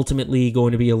 Is he ultimately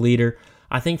going to be a leader?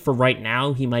 I think for right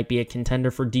now, he might be a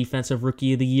contender for Defensive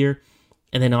Rookie of the Year.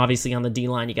 And then obviously on the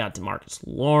D-line, you got DeMarcus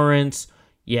Lawrence.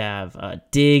 You have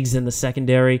Diggs in the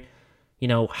secondary.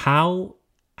 How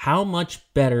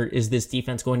much better is this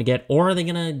defense going to get? Or are they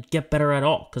going to get better at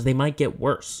all? Because they might get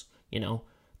worse.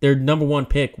 Their number 1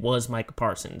 pick was Micah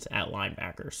Parsons at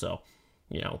linebacker. So,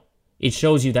 it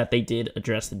shows you that they did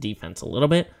address the defense a little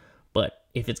bit. But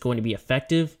if it's going to be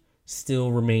effective,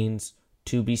 still remains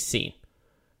to be seen.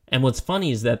 And what's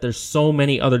funny is that there's so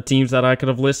many other teams that I could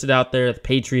have listed out there: the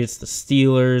Patriots, the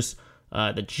Steelers,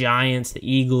 the Giants, the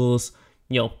Eagles.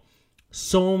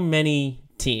 So many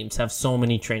teams have so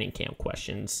many training camp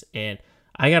questions, and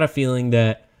I got a feeling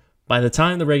that by the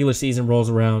time the regular season rolls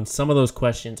around, some of those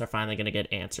questions are finally going to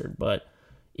get answered. But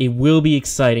it will be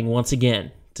exciting once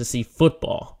again to see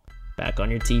football back on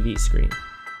your TV screen.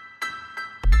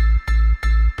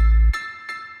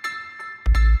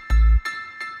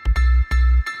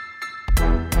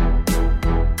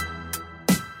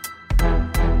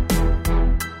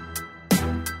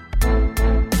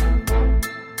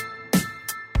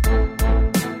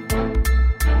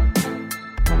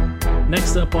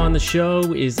 Next up on the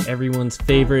show is everyone's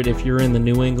favorite. If you're in the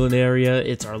New England area,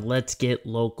 it's our Let's Get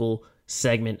Local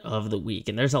segment of the week.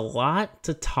 And there's a lot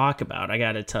to talk about, I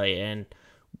got to tell you. And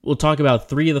we'll talk about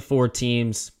 3 of the 4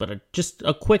 teams, but just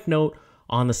a quick note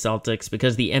on the Celtics,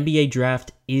 because the NBA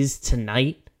draft is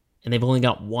tonight, and they've only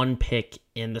got 1 pick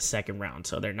in the second round.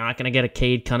 So they're not going to get a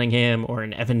Cade Cunningham or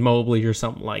an Evan Mobley or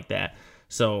something like that.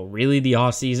 So really the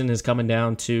offseason is coming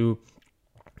down to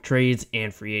trades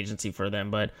and free agency for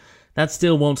them. But that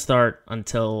still won't start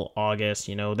until August.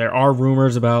 There are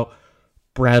rumors about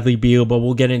Bradley Beal, but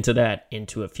we'll get into that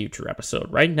into a future episode.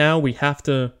 Right now, we have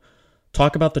to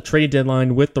talk about the trade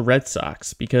deadline with the Red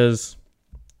Sox, because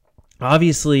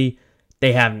obviously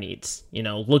they have needs.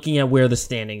 Looking at where the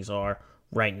standings are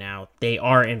right now, they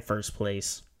are in first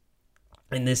place,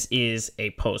 and this is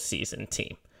a postseason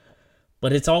team.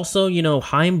 But it's also,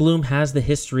 Chaim Bloom has the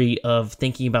history of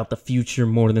thinking about the future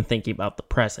more than thinking about the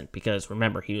present. Because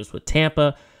remember, he was with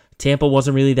Tampa. Tampa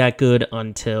wasn't really that good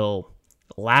until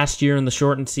last year in the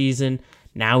shortened season.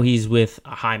 Now he's with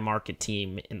a high market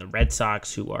team in the Red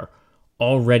Sox, who are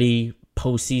already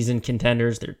postseason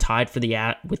contenders. They're tied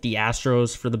with the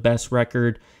Astros for the best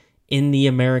record in the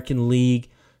American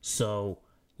League. So,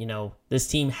 this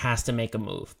team has to make a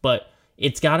move. But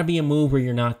it's got to be a move where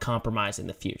you're not compromising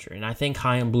the future. And I think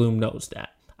Chaim Bloom knows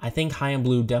that. I think Chaim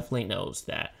Bloom definitely knows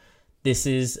that this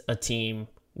is a team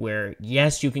where,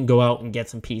 yes, you can go out and get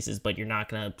some pieces, but you're not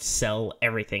going to sell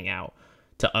everything out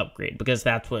to upgrade, because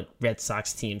that's what Red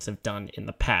Sox teams have done in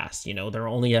the past. There are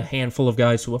only a handful of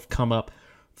guys who have come up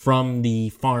from the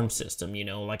farm system,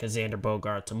 like a Xander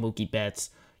Bogaerts, a Mookie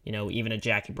Betts, even a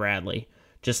Jackie Bradley,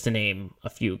 just to name a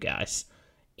few guys.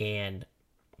 And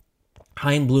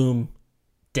Chaim Bloom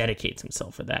dedicates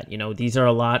himself for that. These are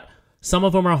a lot. Some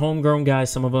of them are homegrown guys.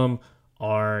 Some of them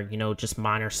are, just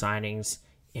minor signings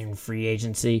in free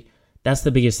agency. That's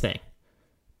the biggest thing.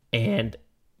 And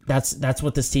that's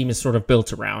what this team is sort of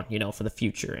built around, for the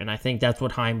future. And I think that's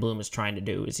what Chaim Bloom is trying to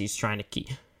do, is he's trying to keep...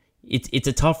 It's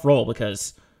a tough role,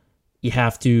 because you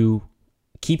have to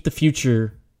keep the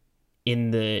future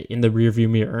in the rearview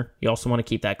mirror. You also want to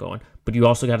keep that going, but you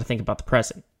also got to think about the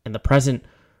present. And the present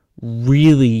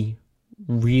really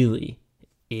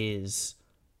is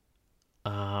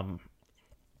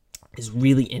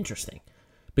really interesting,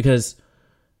 because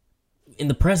in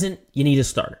the present you need a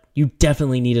starter. You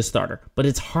definitely need a starter, but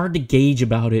it's hard to gauge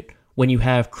about it when you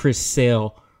have Chris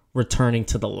Sale returning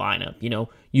to the lineup.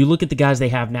 You look at the guys they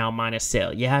have now minus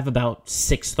Sale. You have about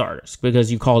 6 starters,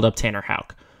 because you called up Tanner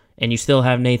Houck, and you still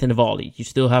have Nathan Eovaldi. You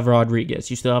still have Rodriguez.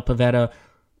 You still have Pivetta,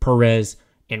 Perez,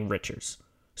 and Richards.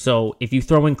 So if you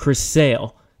throw in Chris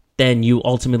Sale, then you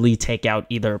ultimately take out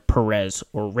either Perez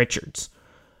or Richards.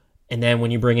 And then when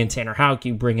you bring in Tanner Houck,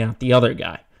 you bring out the other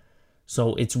guy.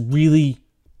 So it's really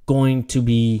going to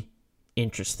be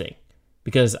interesting,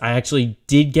 because I actually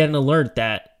did get an alert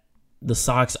that the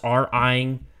Sox are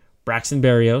eyeing Braxton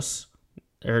Berrios.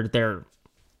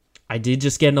 I did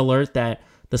just get an alert that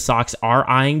the Sox are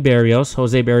eyeing Berrios,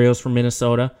 Jose Berrios from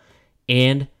Minnesota,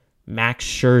 and Max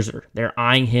Scherzer. They're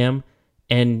eyeing him,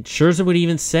 and Scherzer would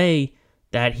even say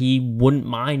that he wouldn't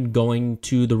mind going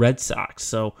to the Red Sox.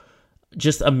 So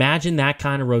just imagine that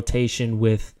kind of rotation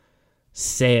with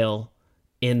Sale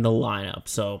in the lineup.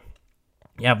 So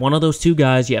you have one of those 2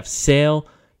 guys. You have Sale,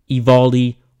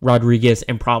 Eovaldi, Rodriguez,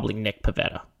 and probably Nick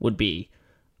Pivetta would be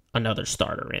another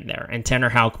starter in there. And Tanner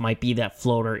Houck might be that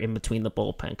floater in between the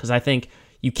bullpen, because I think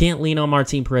you can't lean on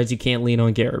Martin Perez. You can't lean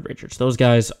on Garrett Richards. Those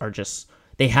guys are just,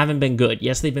 they haven't been good.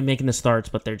 Yes, they've been making the starts,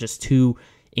 but they're just too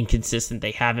inconsistent.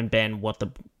 They haven't been what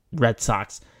the Red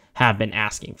Sox have been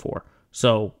asking for.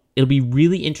 So it'll be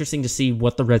really interesting to see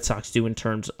what the Red Sox do in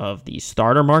terms of the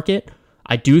starter market.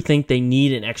 I do think they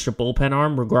need an extra bullpen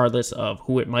arm, regardless of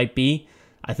who it might be.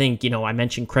 I think, I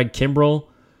mentioned Craig Kimbrell.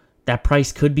 That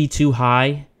price could be too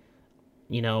high,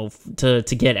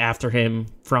 to get after him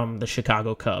from the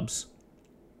Chicago Cubs.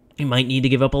 You might need to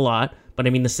give up a lot, but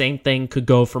the same thing could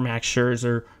go for Max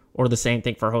Scherzer, or the same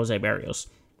thing for Jose Berrios.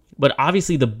 But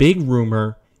obviously the big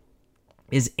rumor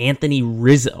is Anthony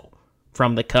Rizzo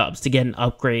from the Cubs to get an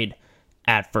upgrade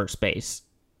at first base.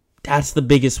 That's the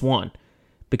biggest one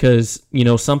because,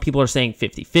 some people are saying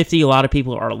 50-50. A lot of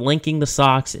people are linking the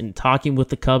Sox and talking with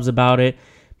the Cubs about it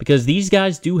because these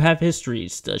guys do have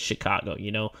histories to Chicago.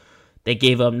 They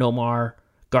gave up Nomar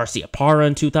Garciaparra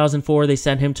in 2004. They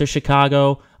sent him to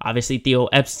Chicago. Obviously, Theo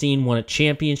Epstein won a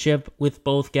championship with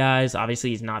both guys.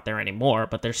 Obviously, he's not there anymore,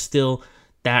 but there's still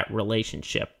that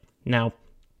relationship. Now,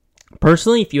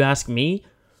 personally, if you ask me,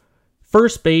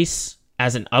 first base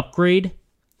as an upgrade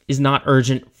is not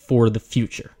urgent for the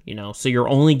future, So you're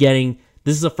only getting,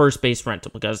 this is a first base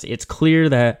rental because it's clear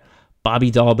that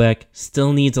Bobby Dahlbeck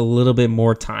still needs a little bit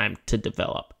more time to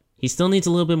develop. He still needs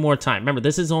a little bit more time. Remember,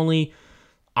 this is only,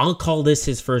 I'll call this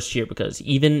his first year because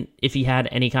even if he had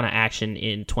any kind of action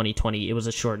in 2020, it was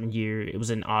a shortened year. It was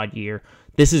an odd year.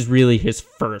 This is really his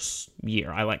first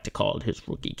year. I like to call it his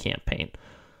rookie campaign.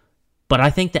 But I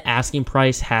think the asking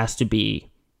price has to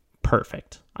be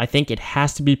perfect. I think it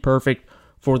has to be perfect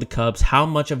for the Cubs. How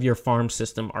much of your farm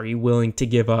system are you willing to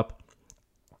give up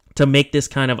to make this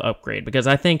kind of upgrade? Because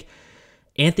I think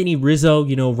Anthony Rizzo,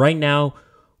 right now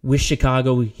with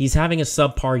Chicago, he's having a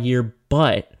subpar year,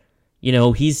 but,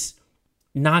 he's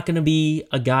not going to be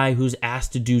a guy who's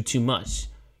asked to do too much.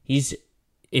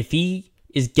 If he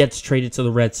gets traded to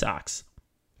the Red Sox,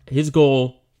 his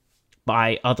goal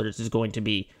by others is going to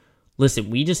be, listen,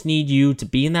 we just need you to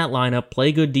be in that lineup,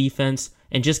 play good defense,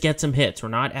 and just get some hits. We're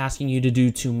not asking you to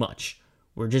do too much.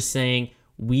 We're just saying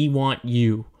we want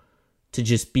you to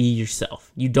just be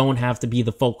yourself. You don't have to be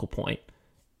the focal point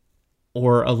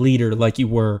or a leader like you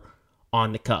were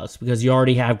on the Cubs because you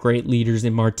already have great leaders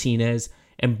in Martinez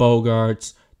and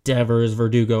Bogarts, Devers,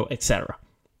 Verdugo, etc.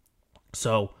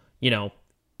 So,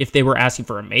 if they were asking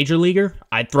for a major leaguer,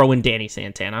 I'd throw in Danny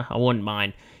Santana. I wouldn't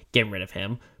mind getting rid of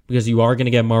him because you are going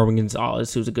to get Marwin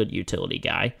Gonzalez, who's a good utility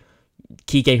guy.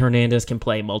 Kike Hernandez can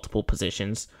play multiple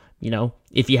positions.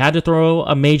 If you had to throw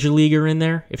a major leaguer in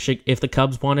there, if the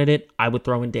Cubs wanted it, I would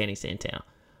throw in Danny Santana.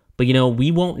 But,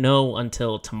 we won't know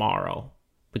until tomorrow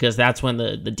because that's when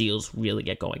the deals really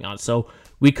get going on. So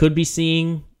we could be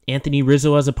seeing Anthony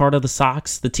Rizzo as a part of the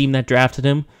Sox, the team that drafted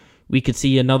him. We could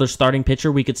see another starting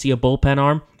pitcher. We could see a bullpen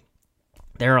arm.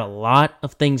 There are a lot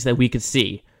of things that we could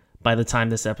see by the time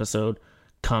this episode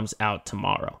comes out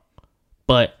tomorrow.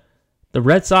 But the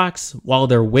Red Sox, while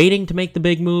they're waiting to make the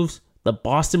big moves, the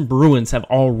Boston Bruins have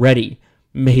already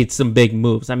made some big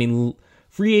moves. I mean,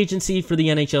 free agency for the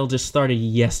NHL just started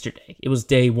yesterday. It was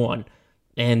day one.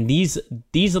 And these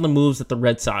are the moves that the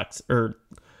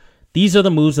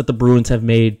Bruins have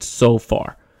made so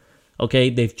far. Okay,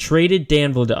 they've traded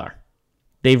Dan Vladar.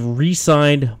 They've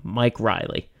re-signed Mike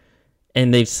Riley.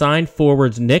 And they've signed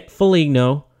forwards Nick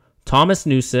Foligno, Thomas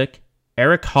Nusick,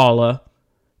 Eric Halla,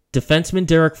 defenseman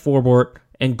Derek Forbort,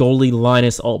 and goalie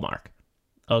Linus Ullmark.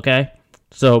 Okay?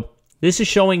 So, this is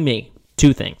showing me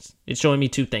two things. It's showing me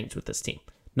two things with this team.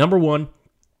 Number one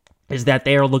is that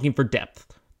they are looking for depth.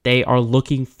 They are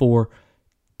looking for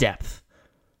depth.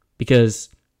 Because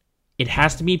it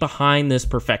has to be behind this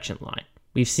perfection line.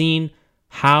 We've seen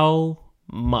how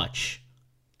much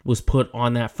was put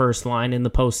on that first line in the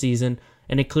postseason,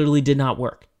 and it clearly did not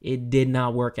work. It did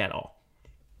not work at all.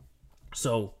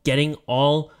 So, getting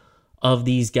all of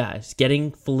these guys,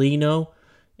 getting Foligno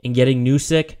and getting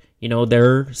Nusick,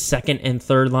 they're second and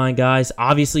third line guys.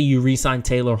 Obviously, you re-signed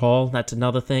Taylor Hall. That's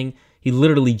another thing. He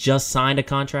literally just signed a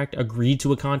contract, agreed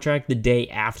to a contract the day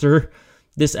after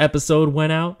this episode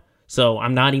went out. So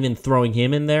I'm not even throwing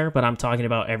him in there, but I'm talking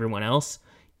about everyone else.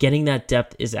 Getting that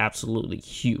depth is absolutely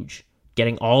huge.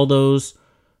 Getting all those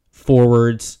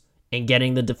forwards and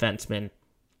getting the defensemen.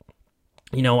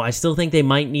 I still think they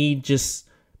might need just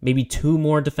maybe two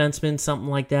more defensemen, something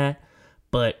like that.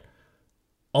 But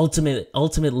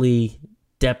ultimately,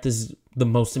 depth is the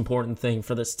most important thing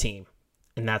for this team.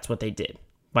 And that's what they did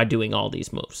by doing all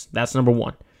these moves. That's number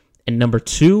one. And number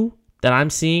two that I'm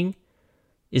seeing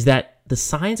is that the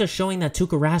signs are showing that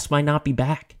Tuukka Rask might not be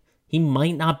back. He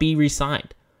might not be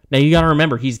re-signed. Now, you got to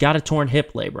remember, he's got a torn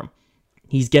hip labrum.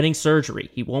 He's getting surgery.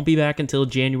 He won't be back until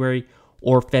January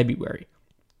or February.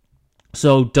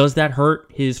 So, does that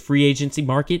hurt his free agency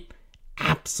market?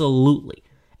 Absolutely.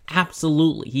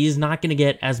 Absolutely. He is not going to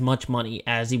get as much money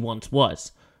as he once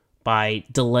was by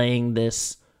delaying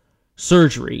this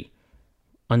surgery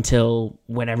until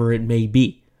whenever it may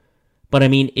be. But I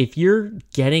mean, if you're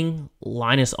getting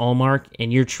Linus Ullmark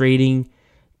and you're trading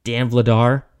Dan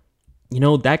Vladar,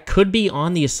 that could be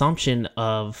on the assumption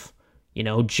of,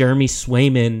 Jeremy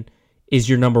Swayman is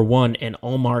your number one and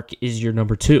Ullmark is your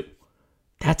number two.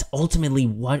 That's ultimately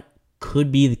what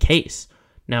could be the case.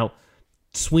 Now,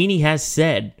 Sweeney has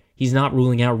said he's not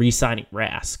ruling out re-signing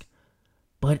Rask.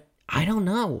 But I don't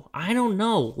know. A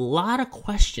lot of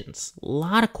questions.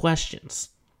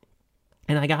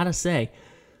 And I gotta say,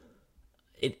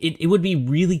 it would be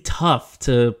really tough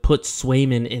to put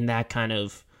Swayman in that kind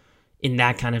of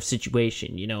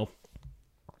situation, you know.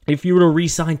 If you were to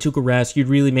re-sign Tuukka Rask, you'd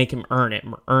really make him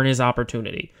earn his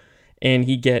opportunity, and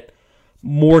he'd get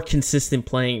more consistent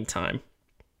playing time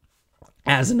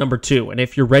as a number 2. And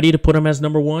if you're ready to put him as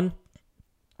number 1,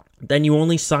 then you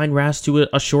only sign Rask to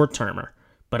a short-termer.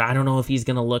 But I don't know if he's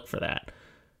going to look for that.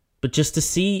 But just to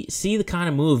see the kind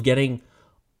of move, getting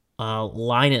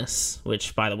Linus,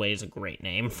 which, by the way, is a great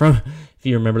name, from, if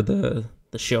you remember the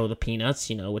show The Peanuts,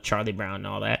 you know, with Charlie Brown and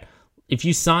all that. If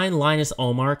you sign Linus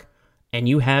Ullmark and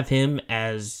you have him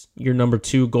as your number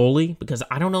 2 goalie, because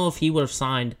I don't know if he would have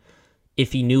signed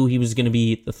if he knew he was going to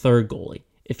be the 3rd goalie.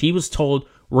 If he was told,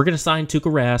 we're going to sign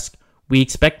Tuukka Rask, we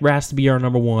expect Rask to be our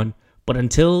number 1, but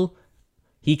until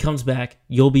he comes back,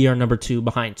 you'll be our number 2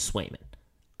 behind Swayman.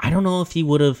 I don't know if he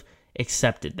would have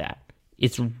accepted that.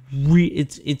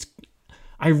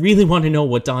 I really want to know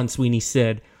what Don Sweeney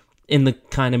said in the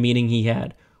kind of meeting he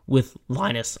had with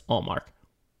Linus Ullmark.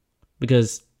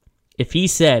 Because if he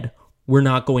said, we're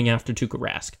not going after Tuukka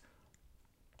Rask,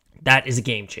 that is a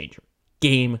game changer.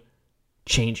 Game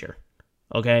changer.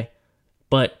 Okay?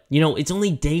 But, you know, it's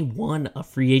only day 1 of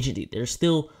free agency. There's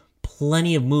still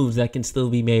plenty of moves that can still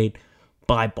be made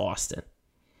by Boston.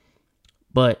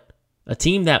 But a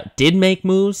team that did make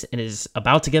moves and is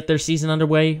about to get their season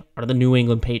underway are the New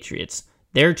England Patriots.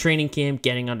 Their training camp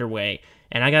getting underway.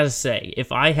 And I gotta say,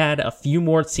 if I had a few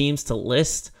more teams to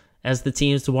list as the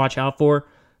teams to watch out for,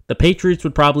 the Patriots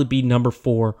would probably be number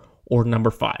 4 or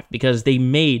number 5, because they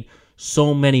made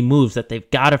so many moves that they've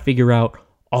got to figure out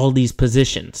all these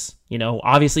positions. You know,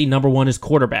 obviously number 1 is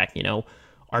quarterback. You know,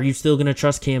 are you still going to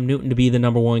trust Cam Newton to be the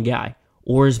number 1 guy?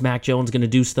 Or is Mac Jones going to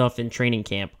do stuff in training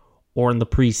camp or in the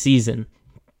preseason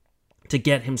to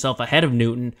get himself ahead of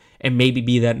Newton and maybe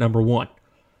be that number 1?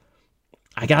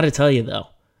 I got to tell you, though,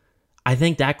 I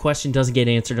think that question doesn't get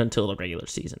answered until the regular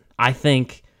season. I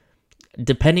think,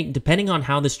 depending on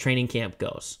how this training camp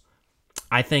goes,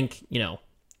 I think, you know,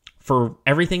 for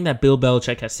everything that Bill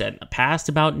Belichick has said in the past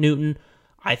about Newton,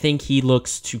 I think he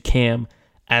looks to Cam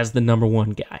as the number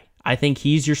 1 guy. I think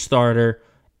he's your starter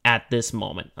at this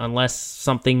moment, unless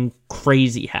something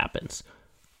crazy happens.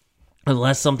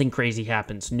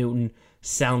 Newton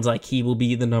sounds like he will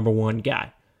be the number 1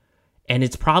 guy. And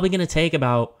it's probably going to take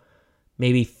about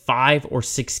maybe 5 or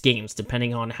 6 games,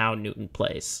 depending on how Newton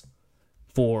plays,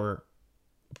 for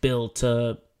Bill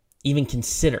to even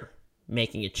consider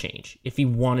making a change, if he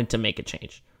wanted to make a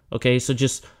change. Okay, so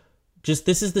just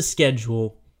this is the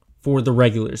schedule for the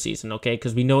regular season, okay?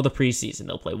 Because we know the preseason.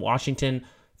 They'll play Washington,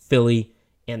 Philly,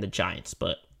 and the Giants.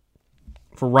 But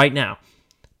for right now,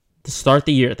 to start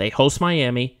the year, they host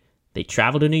Miami. They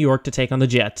travel to New York to take on the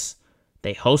Jets.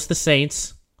 They host the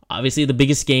Saints, obviously the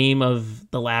biggest game of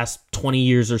the last 20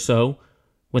 years or so,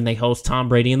 when they host Tom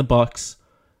Brady and the Bucs.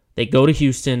 They go to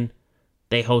Houston.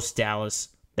 They host Dallas.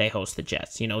 They host the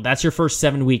Jets. You know, that's your first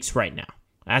 7 weeks right now.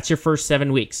 That's your first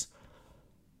 7 weeks.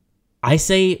 I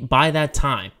say by that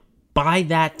time,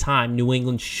 New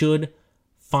England should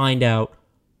find out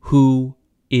who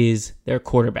is their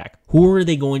quarterback. Who are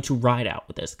they going to ride out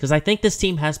with this? Because I think this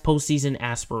team has postseason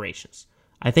aspirations.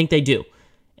 I think they do.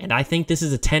 And I think this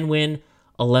is a 10-win,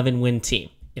 11-win team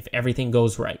if everything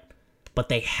goes right. But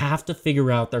they have to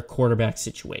figure out their quarterback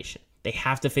situation. They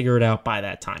have to figure it out by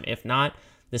that time. If not,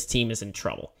 this team is in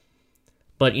trouble.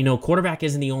 But, you know, quarterback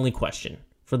isn't the only question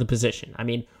for the position. I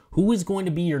mean, who is going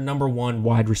to be your number 1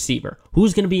 wide receiver?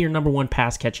 Who's going to be your number 1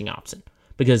 pass-catching option?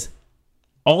 Because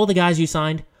all the guys you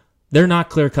signed, they're not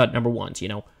clear-cut number 1s. You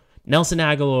know, Nelson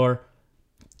Aguilar,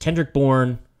 Kendrick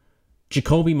Bourne,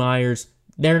 Jacoby Myers,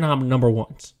 they're not number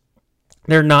 1s.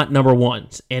 They're not number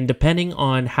 1s. And depending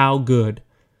on how good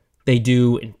they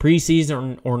do in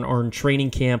preseason or in training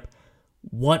camp,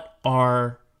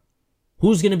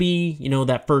 who's going to be, you know,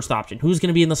 that first option? Who's going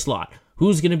to be in the slot?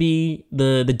 Who's going to be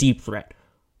the deep threat?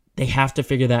 They have to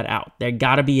figure that out. They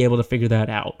got to be able to figure that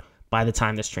out by the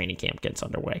time this training camp gets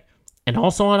underway. And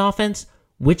also on offense,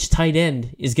 which tight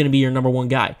end is going to be your number 1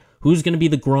 guy? Who's going to be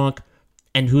the Gronk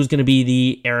and who's going to be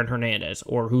the Aaron Hernandez?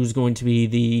 Or who's going to be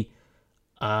the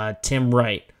Tim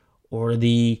Wright or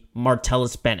the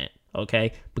Martellus Bennett?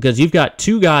 Okay? Because you've got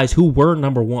 2 guys who were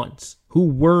number 1s.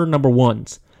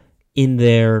 In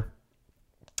their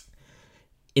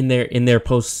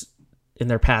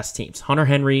past teams. Hunter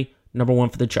Henry, number 1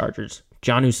 for the Chargers.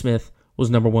 Jonnu Smith was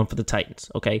number 1 for the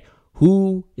Titans. Okay,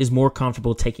 who is more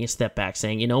comfortable taking a step back,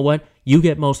 saying, you know what, you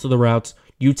get most of the routes,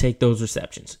 you take those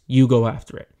receptions. You go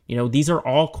after it. These are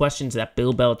all questions that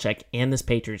Bill Belichick and this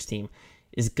Patriots team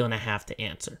is going to have to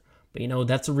answer. But,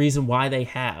 that's the reason why they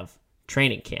have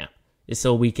training camp, is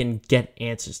so we can get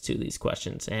answers to these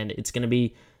questions. And it's going to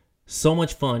be so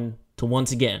much fun to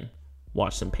once again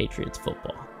watch some Patriots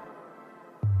football.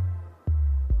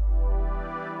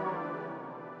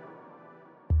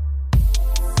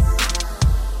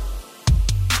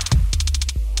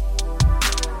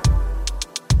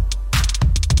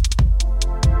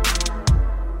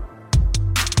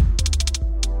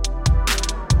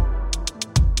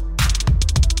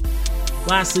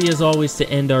 Lastly, as always, to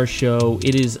end our show,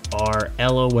 it is our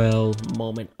LOL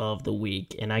moment of the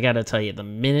week. And I got to tell you, the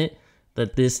minute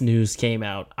that this news came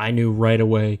out, I knew right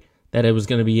away that it was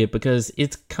going to be it, because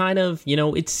it's kind of,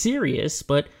 it's serious,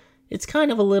 but it's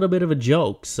kind of a little bit of a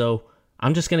joke. So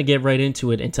I'm just going to get right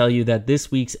into it and tell you that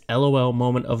this week's LOL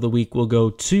moment of the week will go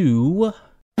to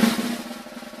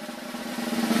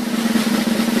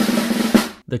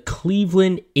the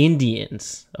Cleveland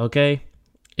Indians, okay?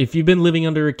 If you've been living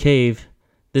under a cave,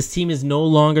 this team is no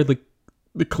longer the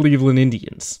Cleveland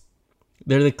Indians.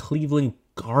 They're the Cleveland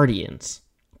Guardians.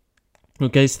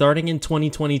 Okay, starting in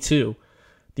 2022,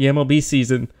 the MLB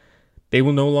season, they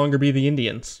will no longer be the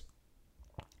Indians.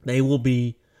 They will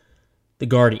be the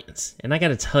Guardians. And I got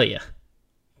to tell you,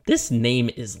 this name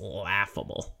is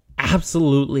laughable.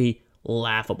 Absolutely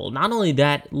laughable. Not only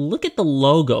that, look at the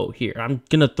logo here. I'm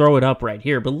going to throw it up right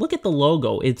here, but look at the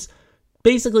logo. It's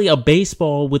basically a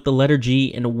baseball with the letter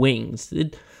G and wings.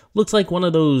 It looks like one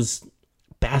of those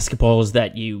basketballs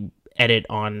that you edit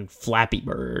on Flappy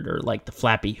Bird, or like the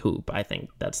Flappy Hoop. I think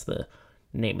that's the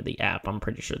name of the app. I'm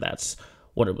pretty sure that's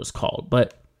what it was called.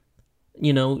 But,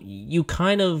 you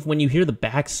kind of, when you hear the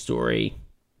backstory,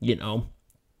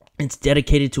 it's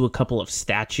dedicated to a couple of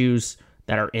statues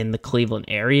that are in the Cleveland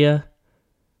area.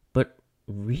 But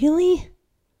really?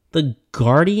 The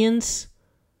Guardians?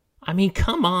 I mean,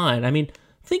 come on. I mean,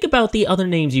 think about the other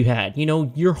names you had.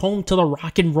 You're home to the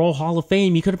Rock and Roll Hall of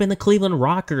Fame. You could have been the Cleveland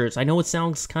Rockers. I know it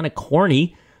sounds kind of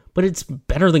corny, but it's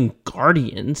better than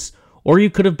Guardians. Or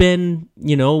you could have been,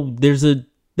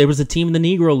 there was a team in the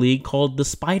Negro League called the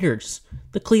Spiders,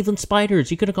 the Cleveland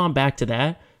Spiders. You could have gone back to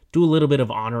that, do a little bit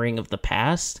of honoring of the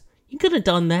past. You could have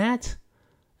done that.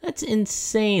 That's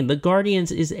insane. The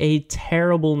Guardians is a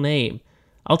terrible name.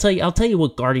 I'll tell you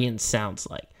what Guardians sounds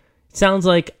like. It sounds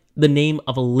like the name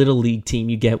of a little league team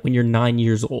you get when you're 9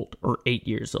 years old or 8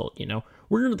 years old.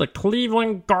 We're the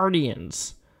Cleveland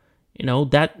Guardians.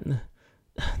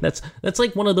 That's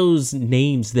like one of those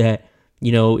names that,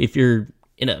 if you're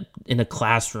in a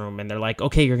classroom and they're like,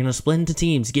 okay, you're gonna split into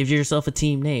teams, give yourself a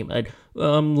team name.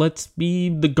 Let's be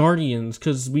the Guardians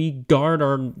because we guard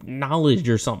our knowledge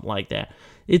or something like that.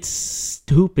 It's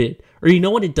stupid. Or you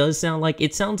know what it does sound like?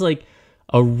 It sounds like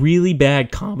a really bad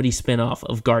comedy spinoff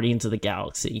of Guardians of the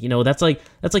Galaxy. That's like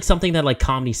something that like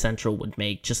Comedy Central would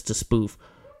make just to spoof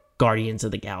Guardians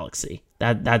of the Galaxy.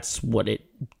 That's what it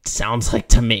sounds like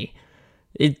to me.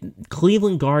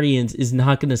 Cleveland Guardians is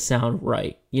not going to sound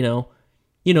right. You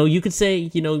could say,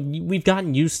 we've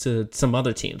gotten used to some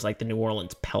other teams like the New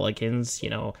Orleans Pelicans.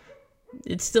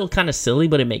 It's still kind of silly,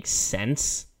 but it makes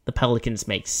sense. The Pelicans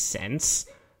make sense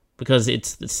because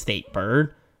it's the state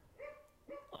bird.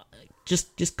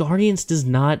 Just Guardians does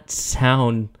not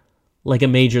sound like a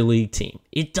major league team.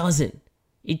 It doesn't.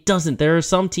 There are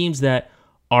some teams that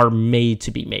are made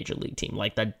to be major league team,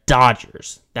 like the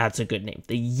Dodgers. That's a good name.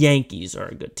 The Yankees are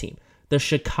a good team. The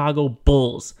Chicago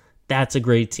Bulls. That's a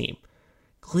great team.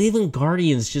 Cleveland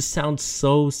Guardians just sounds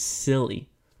so silly.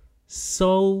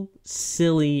 So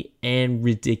silly and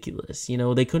ridiculous.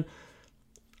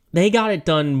 They got it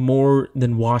done more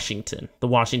than Washington, the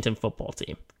Washington football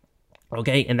team.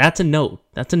 Okay, and that's a note.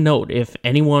 That's a note. If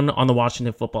anyone on the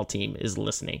Washington football team is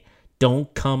listening,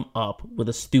 don't come up with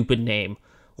a stupid name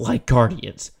like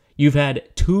Guardians. You've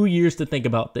had 2 years to think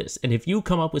about this, and if you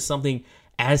come up with something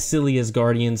as silly as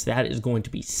Guardians, that is going to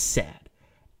be sad.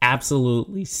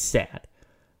 Absolutely sad.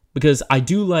 Because I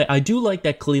do like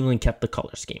that Cleveland kept the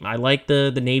color scheme. I like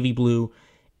the navy blue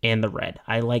and the red.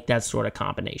 I like that sort of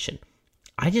combination.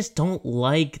 I just don't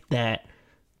like that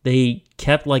they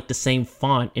kept like the same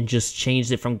font and just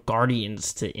changed it from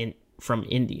Guardians to from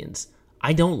Indians.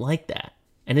 I don't like that.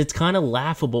 And it's kind of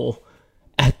laughable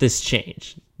at this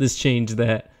change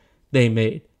that they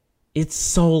made. It's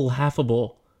so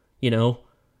laughable,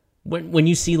 when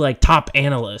you see like top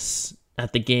analysts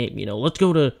at the game, let's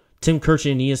go to Tim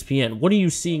Kirchin and ESPN. What are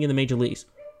you seeing in the major leagues?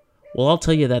 Well, I'll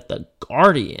tell you that the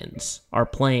Guardians are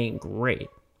playing great.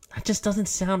 That just doesn't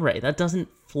sound right. That doesn't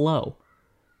flow.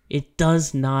 It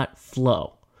does not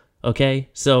flow. Okay?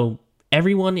 So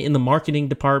everyone in the marketing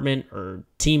department or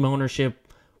team ownership,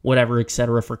 whatever,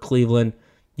 etc. for Cleveland,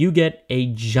 you get a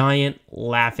giant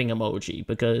laughing emoji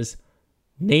because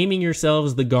naming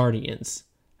yourselves the Guardians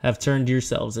have turned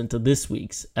yourselves into this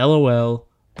week's LOL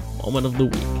Moment of the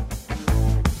Week.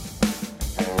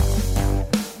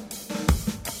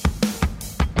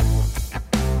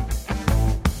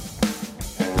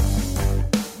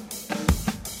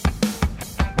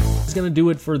 That's going to do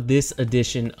it for this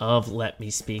edition of Let Me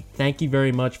Speak. Thank you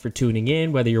very much for tuning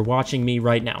in, whether you're watching me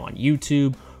right now on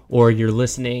YouTube or you're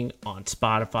listening on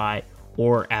Spotify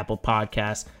or Apple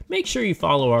Podcasts. Make sure you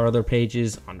follow our other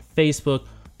pages on Facebook,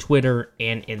 Twitter,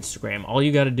 and Instagram. All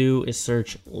you got to do is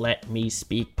search Let Me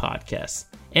Speak Podcast.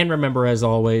 And remember, as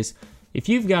always, if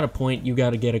you've got a point you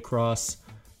got to get across,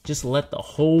 just let the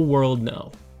whole world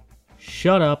know.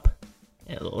 Shut up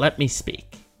and let me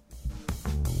speak.